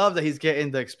 I love that he's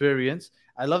getting the experience.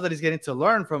 I love that he's getting to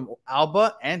learn from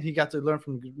Alba, and he got to learn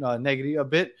from Negri a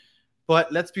bit.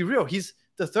 But let's be real. He's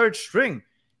the third string.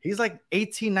 He's like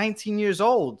 18, 19 years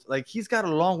old. Like, he's got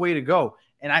a long way to go.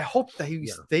 And I hope that he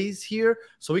stays here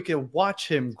so we can watch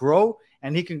him grow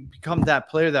and he can become that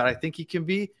player that I think he can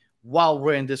be while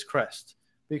we're in this crest.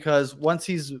 Because once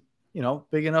he's,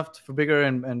 big enough for bigger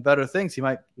and better things, he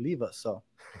might leave us. So.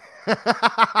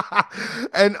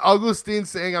 And Augustine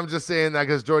saying, I'm just saying that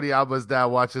because Jordi Alba's dad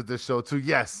watches this show too.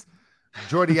 Yes,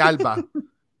 Jordi Alba.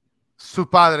 Su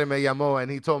padre me llamó, and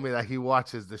he told me that he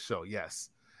watches the show. Yes.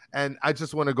 And I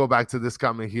just want to go back to this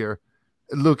comment here.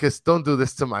 Lucas, don't do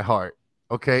this to my heart.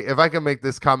 Okay, if I can make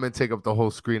this comment take up the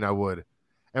whole screen, I would.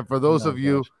 And for those of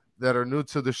you that are new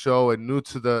to the show and new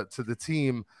to the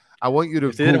team, I want you to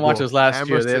if they didn't watch us last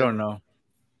year, they don't know.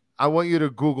 I want you to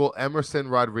Google Emerson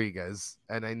Rodriguez,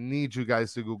 and I need you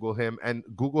guys to Google him and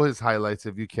Google his highlights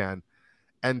if you can.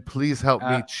 And please help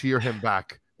me cheer him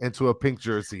back into a pink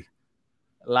jersey.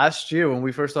 Last year, when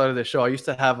we first started the show, I used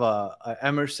to have a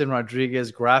Emerson Rodriguez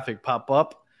graphic pop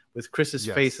up with Chris's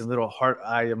face and little heart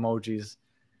eye emojis.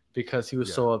 Because he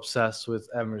was so obsessed with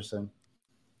Emerson.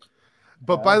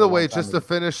 But by the way, just to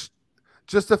finish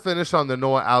on the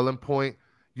Noah Allen point,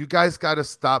 you guys got to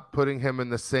stop putting him in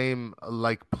the same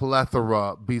like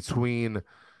plethora between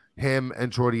him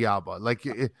and Jordi Alba. Like,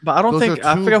 but I don't think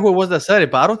I forgot who it was that said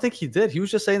it, but I don't think he did. He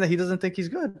was just saying that he doesn't think he's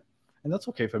good, and that's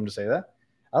okay for him to say that.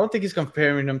 I don't think he's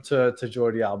comparing him to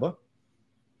Jordi Alba.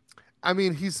 I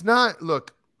mean, he's not.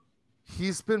 Look,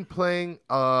 he's been playing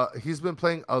a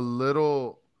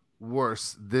little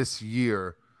worse this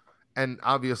year, and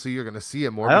obviously you're going to see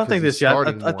it more. I don't think this year.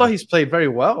 I thought he's played very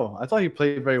well. I thought he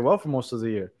played very well for most of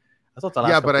the year. I thought the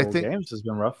last couple of games has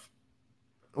been rough.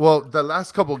 Well, the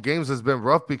last couple of games has been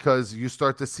rough because you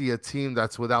start to see a team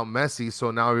that's without Messi.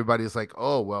 So now everybody's like,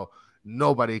 oh, well,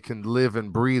 nobody can live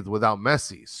and breathe without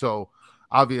Messi. So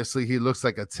obviously he looks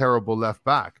like a terrible left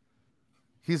back.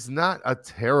 He's not a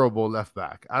terrible left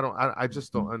back. I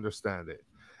just don't understand it.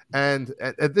 And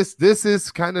this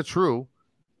is kind of true.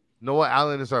 Noah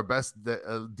Allen is our best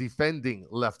defending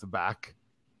left back.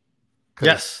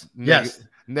 Yes.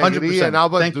 Negri and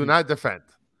Alba do not defend.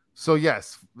 So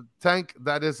yes, Tank,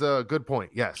 that is a good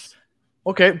point. Yes.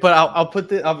 Okay, but I'll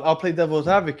play devil's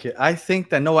advocate. I think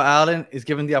that Noah Allen is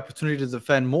given the opportunity to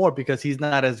defend more because he's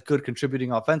not as good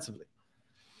contributing offensively.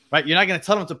 Right? You're not going to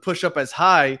tell him to push up as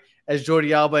high as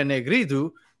Jordi Alba and Negri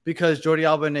do because Jordi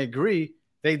Alba and Negri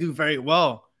they do very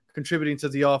well contributing to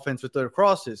the offense with their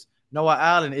crosses. Noah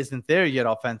Allen isn't there yet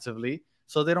offensively,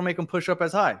 so they don't make him push up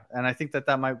as high. And I think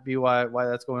that might be why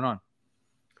that's going on.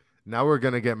 Now we're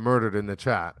going to get murdered in the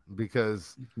chat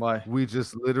because we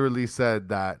just literally said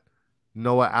that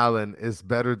Noah Allen is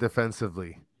better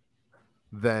defensively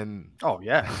than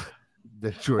Jordan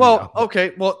Allen.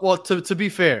 Okay. Well, to be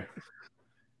fair,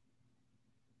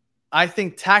 I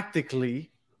think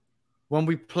tactically, when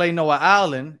we play Noah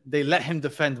Allen, they let him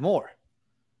defend more,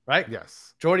 right?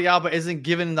 Yes. Jordi Alba isn't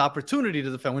given the opportunity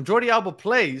to defend. When Jordi Alba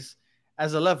plays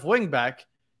as a left wing back,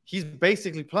 he's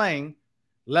basically playing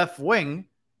left wing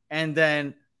and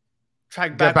then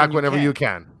track back whenever you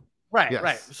can. Right, yes.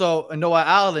 Right. So Noah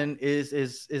Allen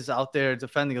is out there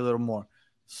defending a little more.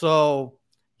 So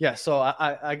yeah, so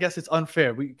I guess it's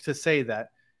unfair to say that.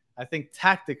 I think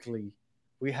tactically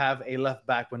we have a left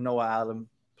back when Noah Allen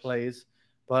plays,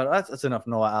 but that's enough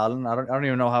Noah Allen. I don't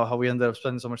even know how we ended up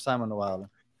spending so much time on Noah Allen.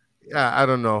 Yeah, I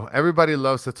don't know. Everybody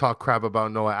loves to talk crap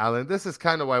about Noah Allen. This is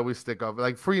kind of why we stick up.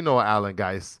 Like, free Noah Allen,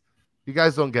 guys. You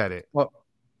guys don't get it. Well,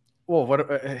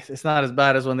 it's not as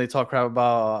bad as when they talk crap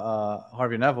about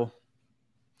Harvey Neville.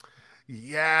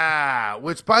 Yeah,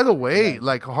 which, by the way,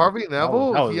 like Harvey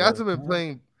Neville, he hasn't been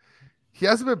playing. He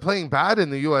hasn't been playing bad in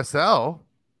the USL.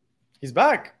 He's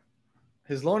back.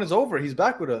 His loan is over. He's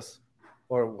back with us,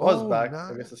 or was back.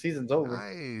 Nice. I guess the season's over.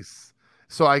 Nice.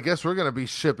 So I guess we're gonna be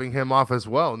shipping him off as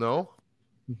well. No,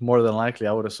 more than likely,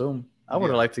 I would assume. I would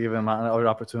have liked to give him another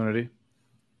opportunity.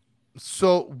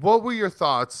 So, what were your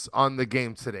thoughts on the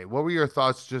game today? What were your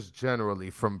thoughts just generally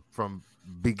from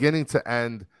beginning to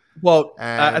end? Well,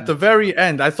 at the very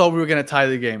end, I thought we were going to tie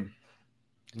the game.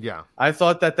 Yeah. I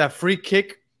thought that free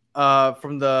kick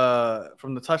from the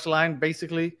touchline,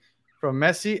 basically, from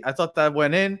Messi, I thought that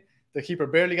went in. The keeper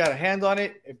barely got a hand on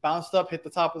it. It bounced up, hit the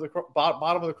top of the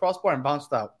bottom of the crossbar, and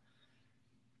bounced out.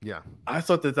 Yeah. I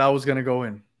thought that was going to go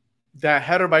in. That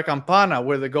header by Campana,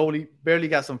 where the goalie barely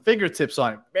got some fingertips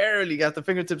on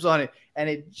it, and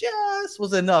it just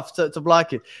was enough to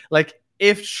block it. Like,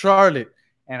 if Charlotte,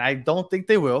 and I don't think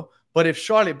they will, but if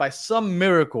Charlotte, by some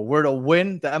miracle, were to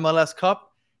win the MLS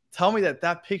Cup, tell me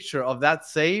that picture of that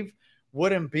save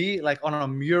wouldn't be like on a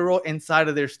mural inside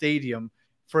of their stadium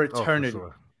for eternity. For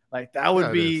sure. Like, that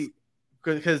would be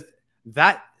good, because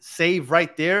that save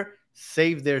right there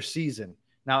saved their season.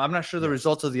 Now, I'm not sure the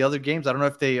results of the other games. I don't know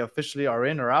if they officially are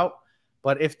in or out,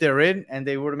 but if they're in and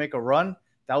they were to make a run,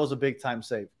 that was a big-time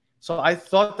save. So I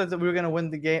thought that we were going to win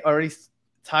the game, or at least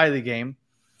tie the game.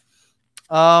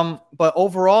 But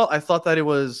overall, I thought that it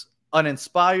was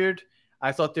uninspired.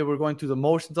 I thought they were going through the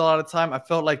motions a lot of time. I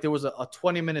felt like there was a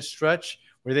 20-minute stretch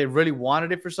where they really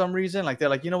wanted it for some reason. Like, they're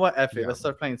like, you know what, F it, let's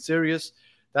start playing serious.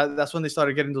 That's when they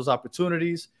started getting those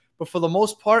opportunities. But for the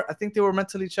most part, I think they were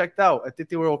mentally checked out. I think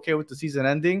they were okay with the season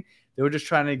ending. They were just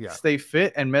trying to stay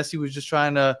fit, and Messi was just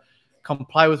trying to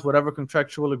comply with whatever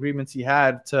contractual agreements he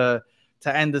had to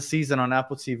end the season on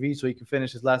Apple TV so he can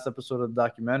finish his last episode of the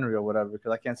documentary or whatever,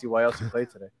 because I can't see why else he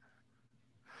played today.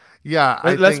 Yeah.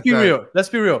 Let's be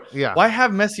real. Yeah. Why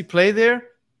have Messi play there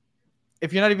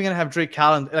if you're not even going to have Drake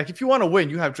Callender? Like, if you want to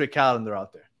win, you have Drake Callender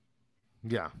out there.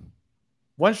 Yeah.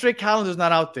 Once Drake Callender's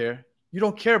not out there, you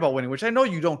don't care about winning, which I know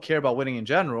you don't care about winning in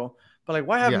general, but like,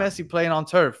 why have Messi playing on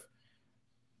turf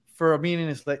for a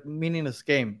meaningless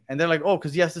game? And they're like, oh,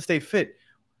 because he has to stay fit.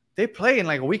 They play in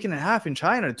like a week and a half in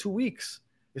China, 2 weeks.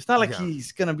 It's not like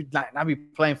he's going to be not be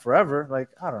playing forever. Like,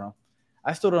 I don't know.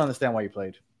 I still don't understand why he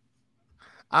played.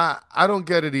 I don't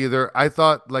get it either. I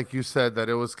thought, like you said, that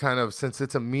it was kind of, since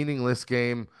it's a meaningless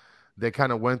game, they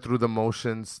kind of went through the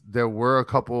motions. There were a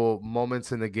couple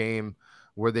moments in the game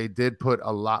where they did put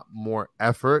a lot more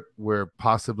effort, where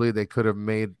possibly they could have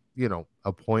made,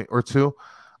 a point or two.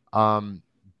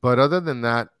 But other than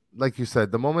that, like you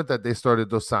said, the moment that they started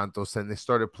Dos Santos and they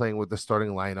started playing with the starting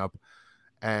lineup,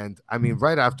 and I mean,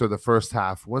 right after the first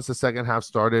half, once the second half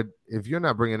started, if you're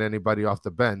not bringing anybody off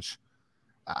the bench,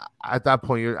 at that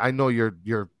point, I know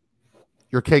you're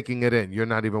caking it in. You're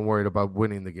not even worried about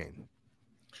winning the game.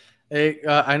 Hey,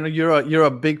 I know you're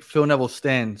a big Phil Neville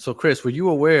stan. So, Chris, were you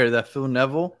aware that Phil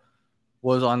Neville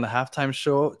was on the halftime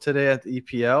show today at the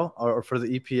EPL or for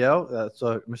the EPL? That's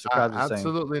what Mr. Krabs was saying.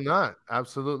 Absolutely not.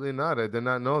 Absolutely not. I did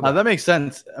not know that. That makes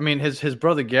sense. I mean, his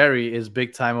brother Gary is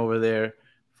big time over there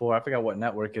for, I forgot what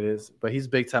network it is, but he's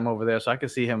big time over there. So I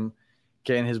could see him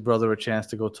getting his brother a chance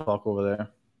to go talk over there.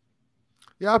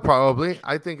 Yeah, probably.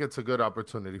 I think it's a good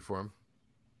opportunity for him.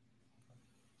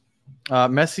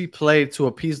 Messi played to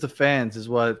appease the fans, is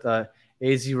what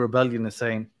AZ Rebellion is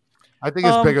saying. I think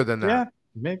it's bigger than that. Yeah,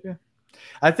 maybe.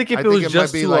 I think if it was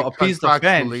just to appease the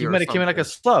fans, he might have came in like a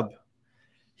sub.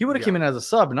 He would have came in as a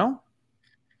sub, no?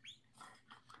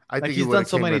 I think he's done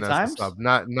so many times.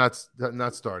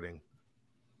 Not starting.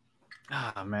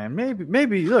 Ah, man,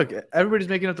 maybe. Look, everybody's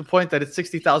making up the point that it's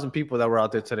 60,000 people that were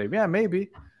out there today. Yeah, maybe,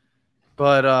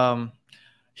 but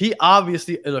he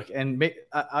obviously look, and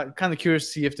I'm kind of curious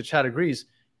to see if the chat agrees.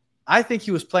 I think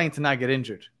he was playing to not get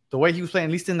injured. The way he was playing,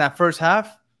 at least in that first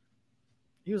half,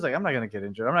 he was like, "I'm not gonna get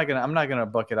injured. I'm not gonna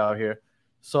buck it out here."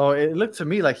 So it looked to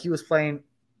me like he was playing.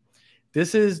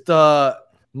 This is the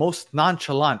most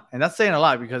nonchalant, and that's saying a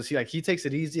lot because he takes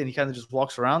it easy and he kind of just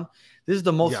walks around. This is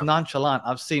the most nonchalant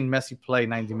I've seen Messi play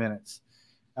 90 minutes.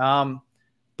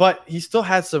 But he still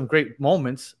had some great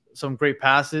moments, some great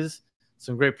passes,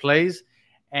 some great plays,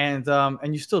 and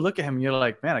you still look at him and you're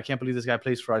like, man, I can't believe this guy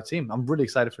plays for our team. I'm really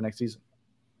excited for next season.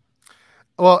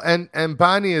 Well, and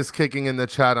Bonnie is kicking in the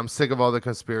chat. I'm sick of all the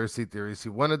conspiracy theories. He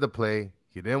wanted to play.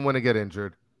 He didn't want to get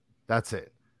injured. That's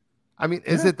it. I mean,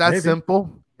 is it that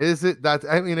simple? Is it that?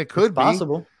 I mean, it could be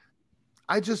possible.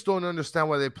 I just don't understand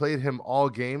why they played him all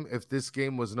game. If this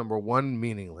game was, number one,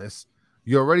 meaningless,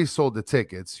 you already sold the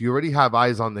tickets. You already have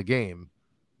eyes on the game.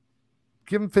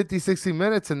 Give him 50, 60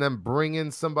 minutes and then bring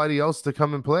in somebody else to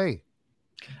come and play.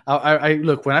 I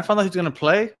look, when I found out he was going to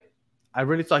play, I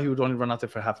really thought he would only run out there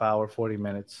for a half hour, 40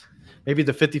 minutes, maybe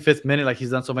the 55th minute, like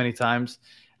he's done so many times.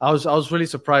 I was really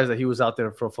surprised that he was out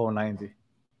there for a full 90.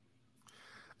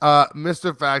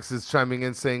 Mr. Fax is chiming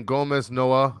in saying Gomez,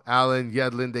 Noah, Allen,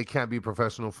 Yedlin, they can't be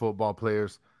professional football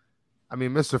players. I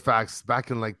mean, Mr. Fax, back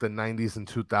in like the 90s and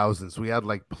 2000s, we had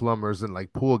like plumbers and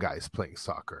like pool guys playing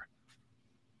soccer.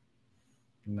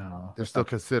 No. They're still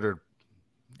considered,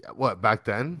 what, back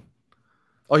then?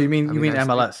 Oh, you mean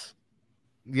MLS?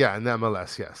 Yeah, in the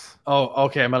MLS, yes. Oh,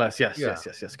 okay, MLS,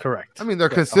 yes, correct. I mean, they're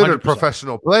considered 100%.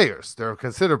 Professional players. They're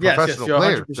considered professional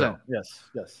players. 100%.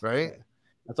 Yes. Right?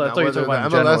 I thought you were talking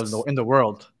about MLS in the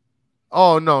world.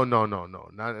 Oh, no.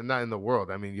 Not in the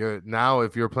world. I mean,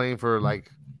 if you're playing for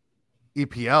like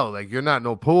EPL, like you're not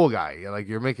no pool guy.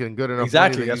 You're making good enough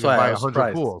money that that's you why buy I was 100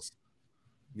 surprised. Pools.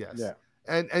 Yes. Yeah.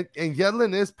 And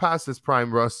Yedlin is past his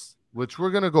prime, Russ, which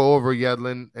we're gonna go over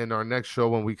Yedlin in our next show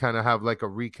when we kind of have like a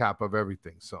recap of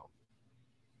everything. So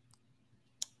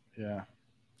yeah.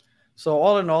 So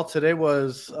all in all, today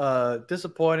was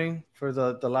disappointing for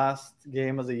the last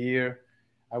game of the year.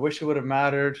 I wish it would have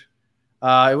mattered.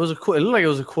 It looked like it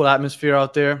was a cool atmosphere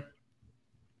out there.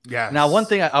 Yeah. Now, one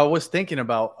thing I was thinking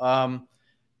about,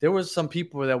 there was some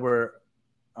people that were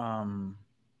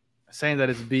saying that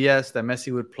it's BS that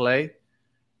Messi would play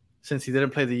since he didn't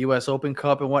play the U.S. Open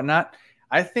Cup and whatnot.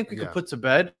 I think we could put to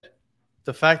bed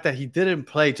the fact that he didn't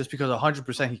play just because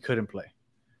 100% he couldn't play.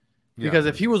 Because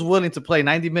if he was willing to play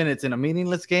 90 minutes in a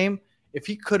meaningless game, if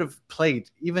he could have played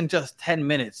even just 10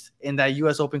 minutes in that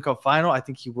U.S. Open Cup final, I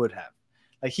think he would have.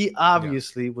 Like, he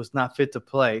obviously was not fit to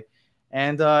play.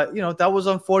 And, that was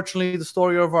unfortunately the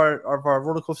story of our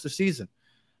roller coaster season.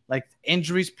 Like,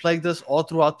 injuries plagued us all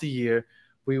throughout the year.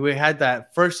 We had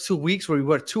that first 2 weeks where we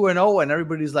were 2-0 and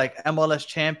everybody's like MLS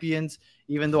champions,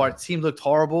 even though our team looked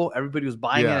horrible. Everybody was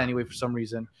buying it anyway for some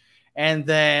reason. And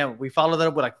then we followed that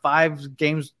up with like 5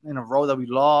 games in a row that we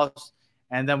lost.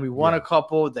 And then we won a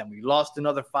couple. Then we lost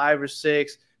another 5 or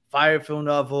 6. Fire Phil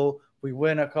Neville. We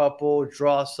win a couple,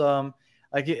 draw some.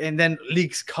 And then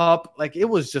Leagues Cup. Like, it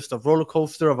was just a roller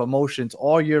coaster of emotions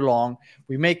all year long.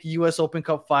 We make U.S. Open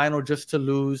Cup final just to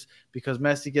lose because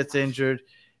Messi gets injured.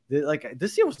 Like,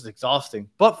 this year was exhausting,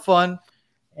 but fun.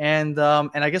 And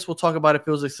I guess we'll talk about if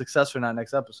it was a success or not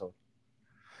next episode.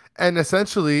 And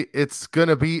essentially, it's going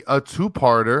to be a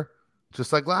 2-parter,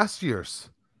 just like last year's.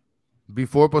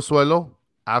 Before Pozuelo,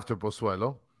 after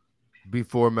Pozuelo.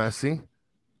 Before Messi,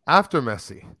 after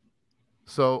Messi.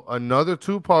 So another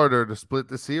 2-parter to split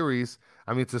the series.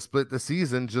 I mean, to split the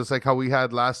season, just like how we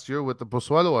had last year with the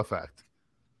Pozuelo effect.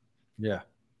 Yeah.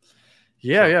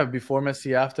 Yeah. Before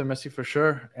Messi, after Messi for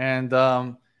sure. And,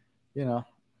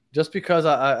 just because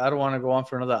I don't want to go on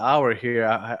for another hour here,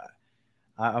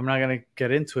 I'm not going to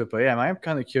get into it. But, yeah, I'm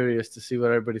kind of curious to see what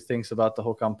everybody thinks about the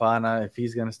whole Campana, if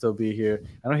he's going to still be here.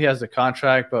 I know he has the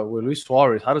contract, but with Luis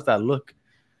Suarez, how does that look?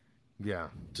 Yeah.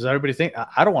 Does everybody think?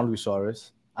 I don't want Luis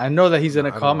Suarez. I know that he's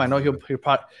going to come. I know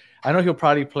he'll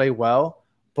probably play well.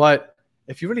 But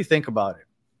if you really think about it,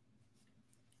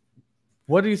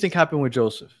 what do you think happened with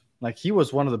Joseph? Like, he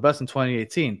was one of the best in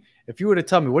 2018. If you were to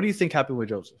tell me, what do you think happened with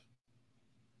Joseph?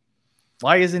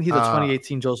 Why isn't he the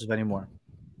 2018 Joseph anymore?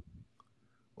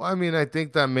 Well, I mean, I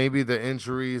think that maybe the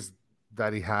injuries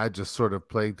that he had just sort of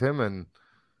plagued him, and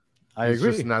I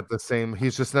agree. Just not the same.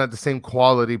 He's just not the same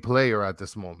quality player at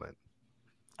this moment.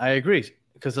 I agree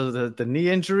because of the knee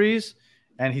injuries,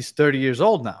 and he's 30 years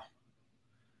old now.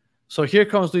 So here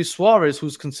comes Luis Suarez,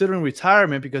 who's considering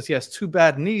retirement because he has 2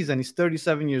 bad knees and he's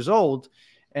 37 years old.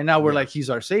 And now we're like, he's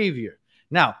our savior.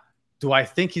 Now, do I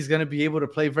think he's going to be able to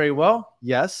play very well?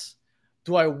 Yes.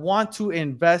 Do I want to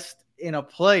invest in a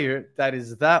player that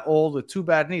is that old with 2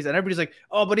 bad knees? And everybody's like,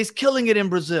 oh, but he's killing it in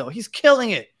Brazil. He's killing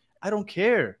it. I don't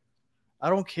care.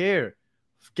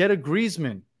 Get a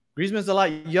Griezmann. Griezmann's a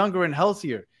lot younger and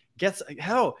healthier.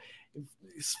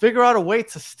 Figure out a way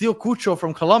to steal Cucho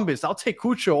from Columbus. I'll take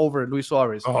Cucho over Luis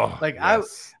Suarez.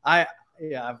 Yes. I've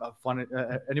fun.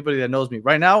 Anybody that knows me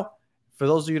right now, for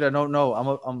those of you that don't know,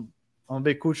 I'm a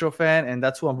big Cucho fan, and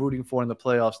that's who I'm rooting for in the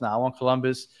playoffs now. I want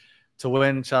Columbus to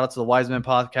win. Shout out to the Wise Men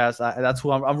podcast. That's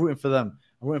who I'm rooting for them.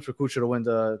 I'm rooting for Cucho to win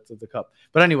the cup.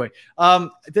 But anyway,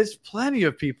 there's plenty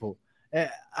of people.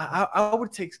 I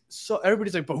would take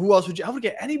everybody's like, but who else would you? I would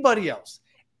get anybody else.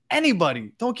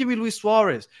 Anybody. Don't give me Luis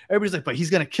Suarez. Everybody's like, but he's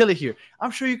gonna kill it here.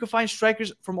 I'm sure you can find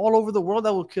strikers from all over the world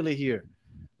that will kill it here.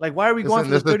 Like, why are we going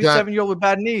for this 37-year-old with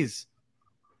bad knees?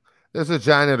 There's a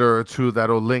janitor or two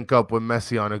that'll link up with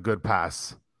Messi on a good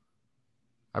pass.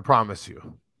 I promise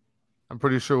you. I'm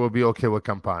pretty sure we'll be okay with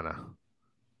Campana.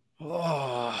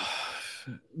 Oh,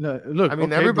 no, look. I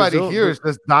mean, everybody here is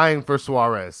just dying for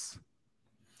Suarez.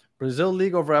 Brazil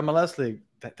League over MLS League.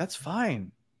 That's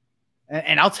fine.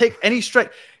 And I'll take any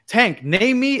strike. Tank,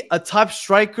 name me a top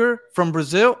striker from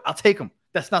Brazil. I'll take him.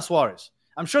 That's not Suarez.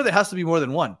 I'm sure there has to be more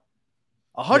than one.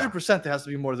 100% there has to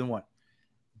be more than one.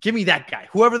 Give me that guy.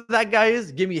 Whoever that guy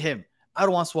is, give me him. I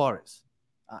don't want Suarez.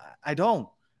 I don't.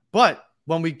 But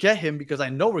when we get him, because I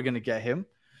know we're going to get him,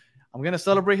 I'm going to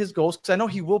celebrate his goals because I know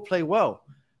he will play well.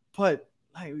 But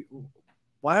like,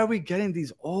 why are we getting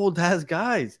these old-ass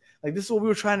guys? Like, this is what we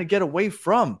were trying to get away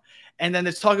from. And then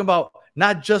it's talking about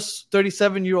not just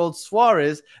 37-year-old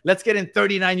Suarez. Let's get in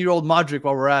 39-year-old Modric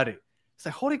while we're at it. It's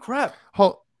like, holy crap.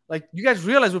 Like, you guys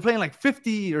realize we're playing like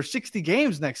 50 or 60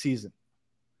 games next season.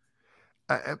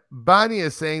 Bani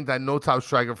is saying that no top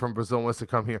striker from Brazil wants to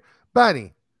come here.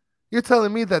 Bani, you're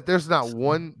telling me that there's not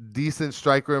one decent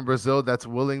striker in Brazil that's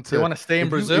willing to... They want to stay in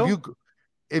Brazil?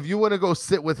 If you want to go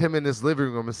sit with him in his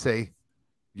living room and say,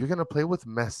 you're going to play with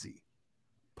Messi,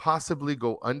 possibly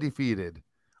go undefeated,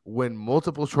 win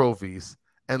multiple trophies,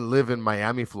 and live in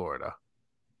Miami, Florida.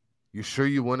 You sure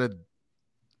you want to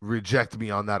reject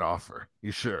me on that offer?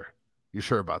 You sure? You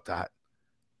sure about that?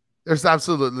 There's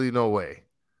absolutely no way.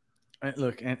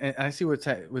 Look, and I see what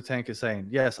Tank is saying.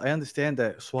 Yes, I understand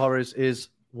that Suarez is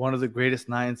one of the greatest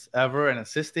 9s ever and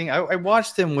assisting. I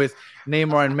watched him with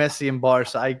Neymar and Messi and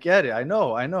Barca. I get it. I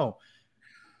know.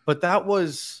 But that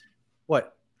was,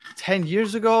 10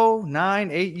 years ago,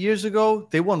 8 years ago?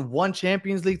 They won 1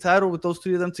 Champions League title with those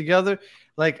 3 of them together.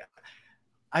 Like,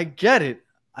 I get it.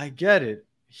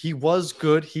 He was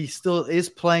good. He still is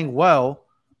playing well.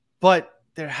 But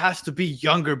there has to be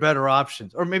younger, better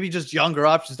options. Or maybe just younger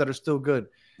options that are still good.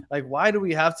 Like, why do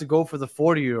we have to go for the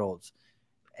 40-year-olds?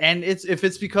 And if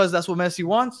it's because that's what Messi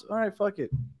wants, all right, fuck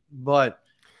it. But,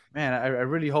 man, I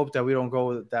really hope that we don't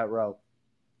go that route.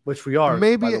 Which we are,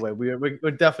 by the way.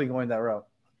 We're definitely going that route.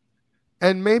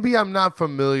 And maybe I'm not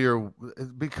familiar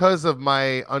because of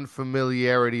my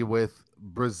unfamiliarity with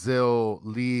Brazil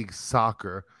League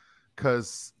soccer.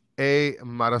 Because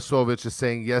Marasovic is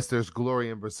saying, yes, there's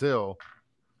glory in Brazil.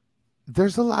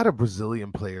 There's a lot of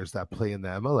Brazilian players that play in the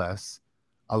MLS.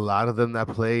 A lot of them that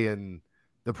play in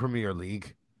the Premier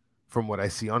League, from what I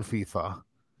see on FIFA.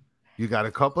 You got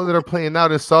a couple that are playing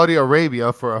out in Saudi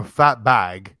Arabia for a fat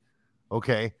bag.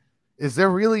 Okay. Is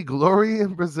there really glory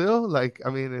in Brazil? Like,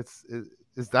 I mean,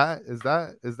 is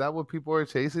that what people are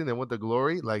chasing? They want the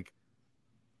glory? Like,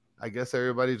 I guess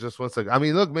everybody just wants to. I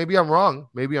mean, look, maybe I'm wrong,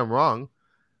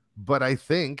 but I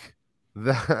think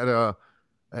that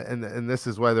and this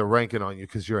is why they're ranking on you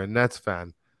because you're a Nets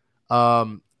fan.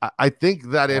 I think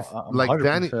that if like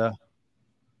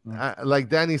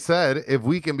Danny said, if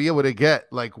we can be able to get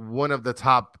like one of the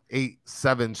top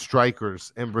 8-7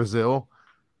 strikers in Brazil,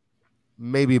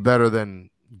 maybe better than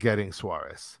getting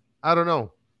Suarez. I don't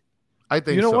know. I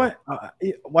think you know so.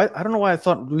 What? I don't know why I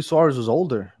thought Luis Suarez was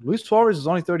older. Luis Suarez is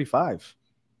only 35.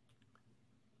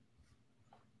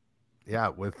 Yeah,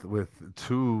 with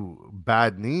 2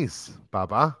 bad knees,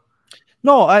 Baba.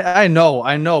 No, I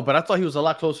know, but I thought he was a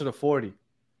lot closer to 40.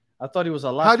 I thought he was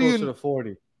a lot closer to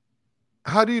 40.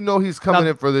 How do you know he's coming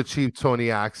in for the cheap, Tony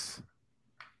Axe?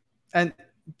 And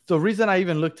the reason I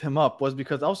even looked him up was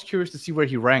because I was curious to see where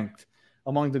he ranked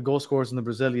among the goal scorers in the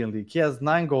Brazilian league. He has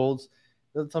 9 goals.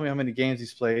 Doesn't tell me how many games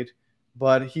he's played,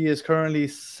 but he is currently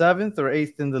 7th or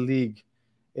 8th in the league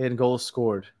in goals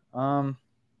scored. I'm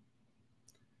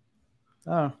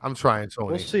trying, Tony.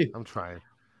 We'll see. I'm trying.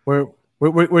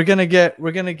 we're gonna get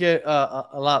a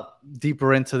lot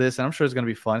deeper into this, and I'm sure it's gonna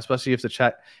be fun, especially if the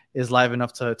chat is live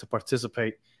enough to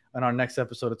participate in our next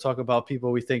episode to talk about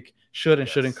people we think should and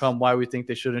shouldn't come, why we think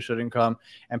they should and shouldn't come,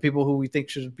 and people who we think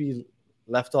should be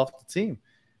left off the team.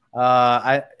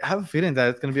 I have a feeling that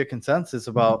it's gonna be a consensus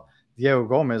about Diego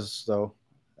Gomez, though.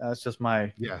 That's just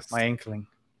my inkling.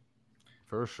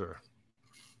 For sure.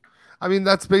 I mean,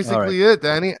 that's basically it,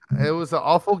 Danny. It was an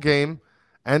awful game.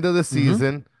 End of the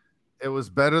season. It was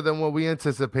better than what we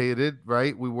anticipated,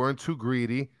 right? We weren't too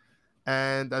greedy.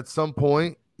 And at some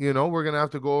point, we're going to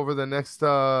have to go over the next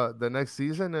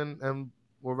season and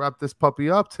we'll wrap this puppy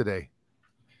up today.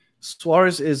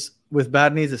 Suarez is with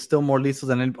bad knees is still more lethal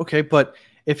than okay, but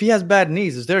if he has bad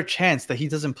knees, is there a chance that he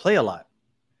doesn't play a lot?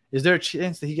 Is there a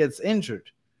chance that he gets injured?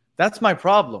 That's my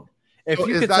problem. If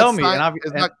you could tell me,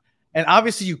 and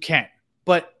obviously you can't,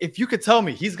 but if you could tell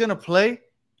me he's going to play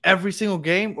every single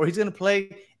game or he's going to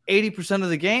play 80% of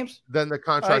the games, then the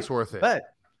contract's worth it.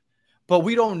 But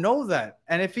we don't know that.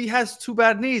 And if he has two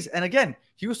bad knees, and again,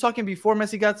 he was talking before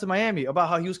Messi got to Miami about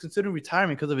how he was considering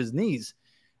retirement because of his knees.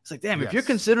 It's like, damn, if you're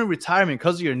considering retirement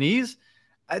because of your knees,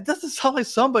 it doesn't sound like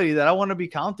somebody that I want to be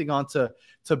counting on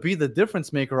to be the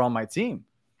difference maker on my team.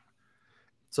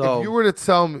 So if you were to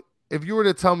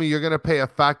tell me you're going to pay a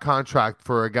fat contract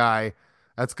for a guy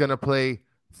that's going to play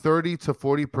 30 to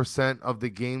 40% of the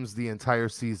games the entire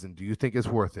season, do you think it's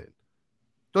worth it?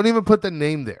 Don't even put the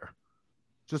name there.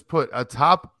 Just put a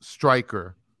top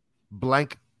striker,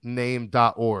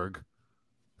 blankname.org,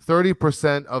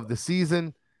 30% of the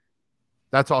season.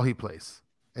 That's all he plays.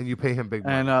 And you pay him big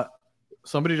money. And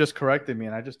somebody just corrected me,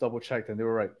 and I just double checked, and they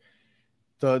were right.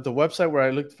 The website where I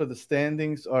looked for the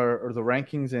standings or the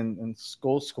rankings and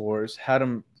goal scores had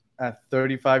him at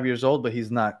 35 years old, but he's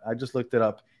not. I just looked it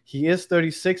up. He is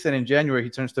 36, and in January he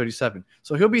turns 37.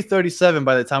 So he'll be 37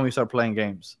 by the time we start playing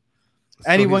games.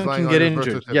 So anyone can get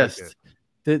injured. Yes,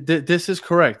 this is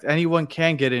correct. Anyone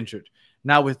can get injured.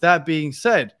 Now, with that being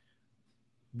said,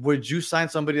 would you sign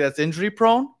somebody that's injury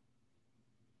prone?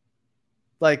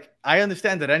 Like, I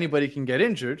understand that anybody can get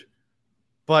injured,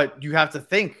 but you have to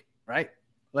think, right?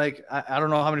 Like, I don't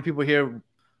know how many people here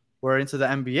were into the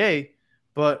NBA,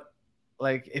 but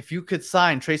like, if you could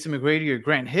sign Tracy McGrady or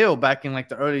Grant Hill back in like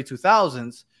the early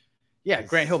 2000s,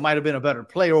 Grant Hill might have been a better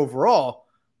player overall,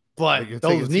 but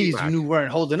those knees you knew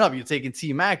weren't holding up. You're taking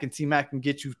T-Mac, and T-Mac can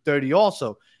get you 30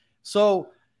 also. So,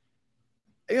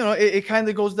 it kind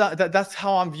of goes down. That's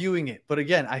how I'm viewing it. But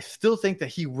again, I still think that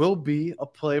he will be a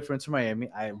player for Inter Miami.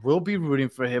 I will be rooting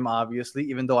for him, obviously,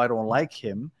 even though I don't like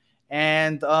him.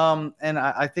 And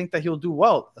I think that he'll do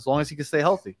well as long as he can stay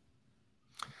healthy.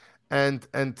 And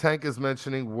Tank is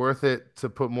mentioning worth it to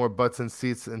put more butts in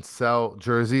seats and sell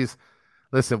jerseys.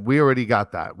 Listen, we already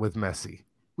got that with Messi.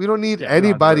 We don't need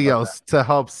anybody else to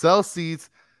help sell seats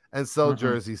and sell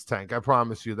jerseys, Tank. I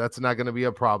promise you, that's not going to be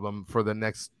a problem for the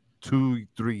next 2-3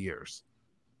 years.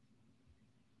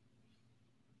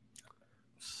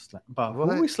 But who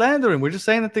are we slandering? We're just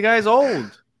saying that the guy's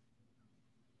old.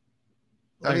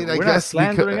 I mean, we're not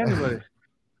slandering anybody.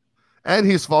 And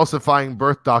he's falsifying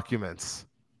birth documents.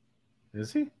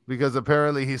 Is he? Because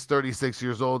apparently he's 36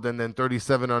 years old and then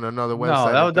 37 on another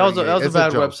website. No, that was a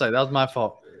bad website. That was my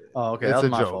fault. Oh, okay. That was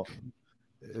my fault.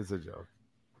 It's a joke.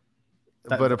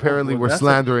 But apparently we're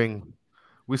slandering.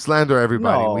 We slander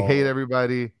everybody. No. We hate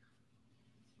everybody.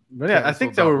 But yeah, I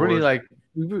think that we're really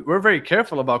we're very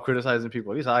careful about criticizing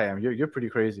people. At least I am. You're pretty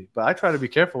crazy. But I try to be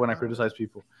careful when I criticize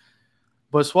people.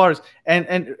 But Suarez,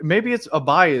 and maybe it's a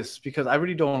bias because I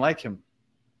really don't like him.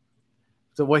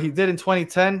 So what he did in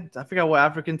 2010, I forgot what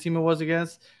African team it was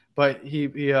against, but he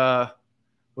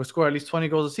would score at least 20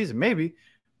 goals a season, maybe.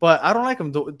 But I don't like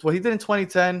him. What he did in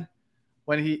 2010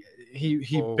 when he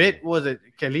bit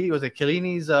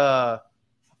Chiellini's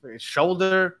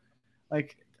shoulder,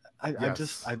 like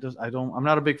I'm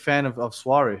not a big fan of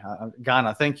Suarez.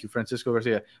 Ghana, thank you, Francisco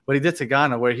Garcia. What he did to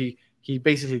Ghana, where he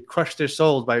basically crushed their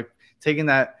souls by taking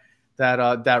that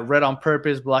red on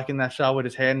purpose, blocking that shot with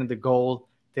his hand in the goal.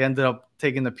 They ended up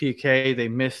taking the PK. They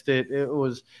missed it. It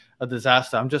was a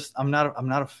disaster. I'm not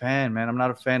a fan, man. I'm not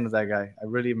a fan of that guy. I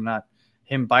really am not.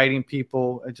 Him biting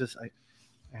people.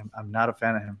 I'm not a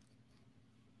fan of him.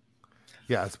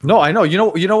 Yeah. No, I know. You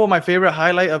know what my favorite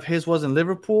highlight of his was in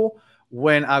Liverpool?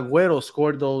 When Agüero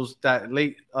scored that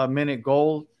late minute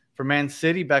goal for Man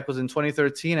City back was in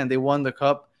 2013, and they won the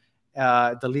cup,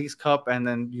 the League's Cup, and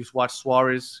then you watch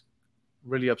Suarez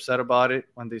really upset about it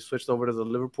when they switched over to the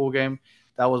Liverpool game.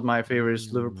 That was my favorite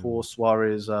Liverpool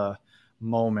Suarez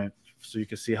moment. So you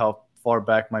can see how far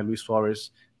back my Luis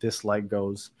Suarez dislike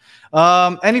goes.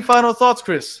 Any final thoughts,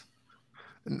 Chris?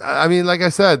 I mean, like I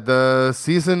said, the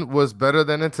season was better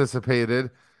than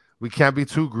anticipated. We can't be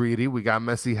too greedy. We got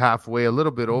Messi halfway, a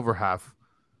little bit over half.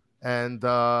 And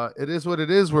it is what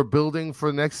it is. We're building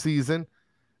for next season.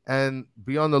 And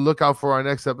be on the lookout for our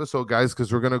next episode, guys,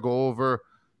 because we're going to go over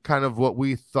kind of what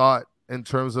we thought in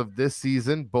terms of this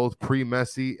season, both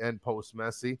pre-Messi and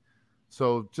post-Messi.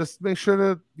 So just make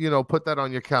sure to, put that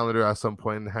on your calendar at some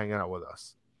point and hang out with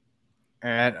us.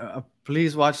 And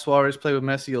please watch Suarez play with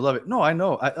Messi. You'll love it. No, I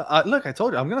know. Look, I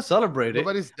told you, I'm going to celebrate it.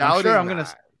 Nobody's doubting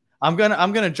I'm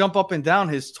gonna jump up and down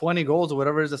his 20 goals or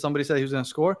whatever it is that somebody said he was going to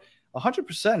score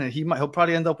 100%. And he'll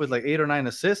probably end up with like 8 or 9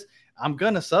 assists. I'm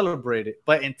going to celebrate it.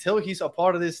 But until he's a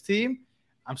part of this team,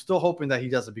 I'm still hoping that he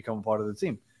doesn't become a part of the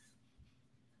team.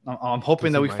 I'm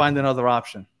hoping that we find another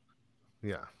option.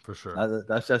 Yeah, for sure.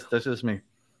 That's just me.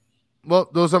 Well,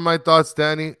 those are my thoughts,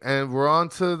 Danny. And we're on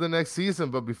to the next season.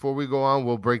 But before we go on,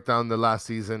 we'll break down the last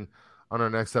season on our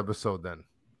next episode then.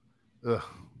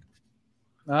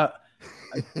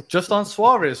 Just on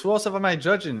Suarez, who else am I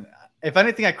judging? If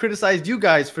anything, I criticized you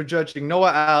guys for judging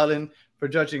Noah Allen, for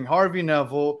judging Harvey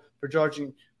Neville, for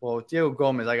judging, Diego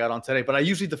Gomez I got on today. But I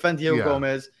usually defend Diego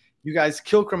Gomez. You guys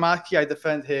kill Kramaski, I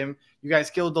defend him. You guys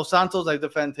kill Dos Santos, I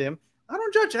defend him. I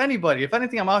don't judge anybody. If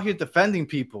anything, I'm out here defending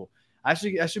people. I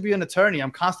should be an attorney.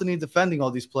 I'm constantly defending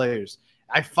all these players.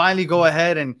 I finally go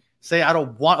ahead and say I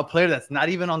don't want a player that's not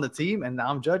even on the team, and now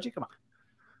I'm judging. Come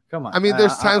on. I mean,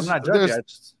 there's times. I'm not judging.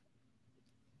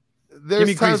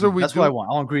 There's times where that's what I want.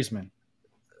 I want Griezmann.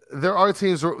 There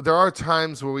are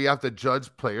times where we have to judge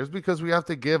players because we have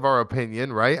to give our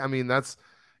opinion, right? I mean, that's,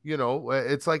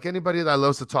 it's like anybody that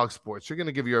loves to talk sports. You're going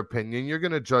to give your opinion. You're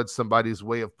going to judge somebody's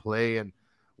way of play and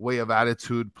way of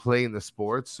attitude playing the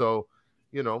sport. So,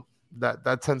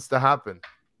 that tends to happen.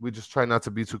 We just try not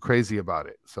to be too crazy about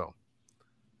it. So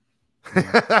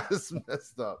that's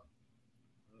messed up.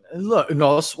 Look,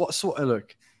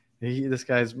 look. This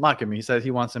guy's mocking me. He said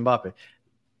he wants Mbappe.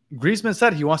 Griezmann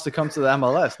said he wants to come to the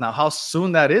MLS. Now, how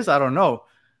soon that is, I don't know.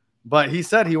 But he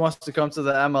said he wants to come to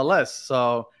the MLS.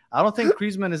 So I don't think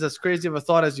Griezmann is as crazy of a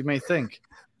thought as you may think.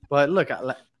 But look,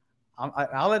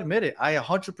 I'll admit it. I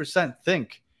 100%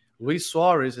 think Luis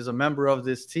Suarez is a member of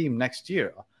this team next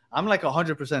year. I'm like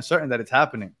 100% certain that it's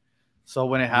happening. So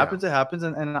when it happens, it happens,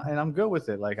 and I'm good with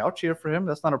it. Like, I'll cheer for him.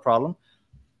 That's not a problem.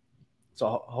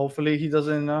 So hopefully he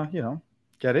doesn't,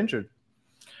 get injured.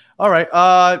 All right.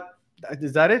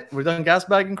 Is that it? We're done gas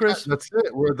bagging, Chris? That's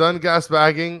it. We're done gas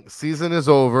bagging. Season is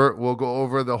over. We'll go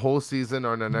over the whole season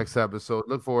on the next episode.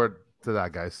 Look forward to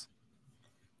that, guys.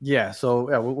 Yeah. So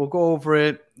we'll go over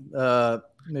it.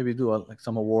 Maybe do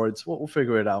some awards. We'll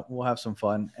figure it out. We'll have some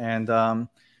fun. And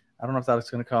I don't know if that's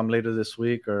going to come later this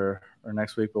week or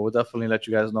next week, but we'll definitely let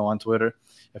you guys know on Twitter.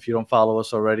 If you don't follow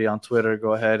us already on Twitter,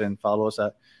 go ahead and follow us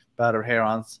at Battered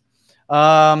Herons.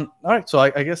 All right, so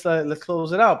I guess let's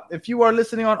close it out. If you are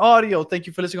listening on audio, thank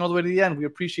you for listening all the way to the end. We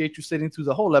appreciate you sitting through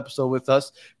the whole episode with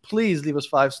us. Please leave us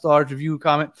 5 stars, review,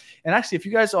 comment. And actually, if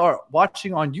you guys are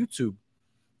watching on YouTube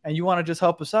and you want to just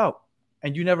help us out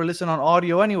and you never listen on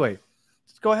audio anyway,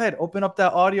 just go ahead, open up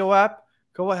that audio app.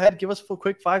 Go ahead, give us a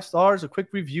quick 5 stars, a quick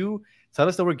review. Tell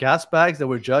us that we're gas bags, that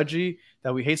we're judgy,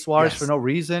 that we hate Suarez for no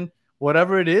reason,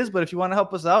 whatever it is. But if you want to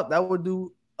help us out, that would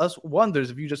do us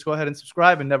wonders if you just go ahead and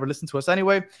subscribe and never listen to us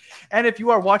anyway. And if you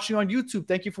are watching on YouTube,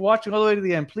 thank you for watching all the way to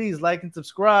the end. Please like and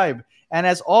subscribe. And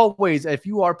as always, if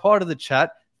you are part of the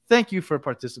chat, thank you for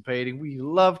participating. We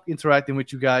love interacting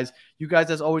with you guys. You guys,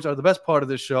 as always, are the best part of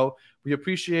this show. We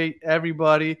appreciate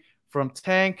everybody from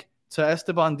Tank to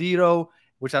Esteban Dito,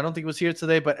 which I don't think was here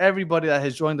today, but everybody that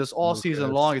has joined us all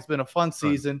season long. It's been a fun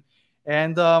season.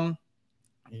 And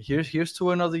here's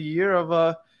to another year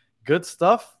of good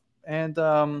stuff. And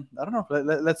I don't know.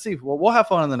 Let's see. Well, we'll have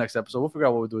fun on the next episode. We'll figure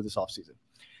out what we'll do this offseason.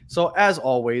 So as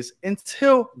always,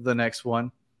 until the next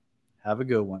one, have a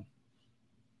good one.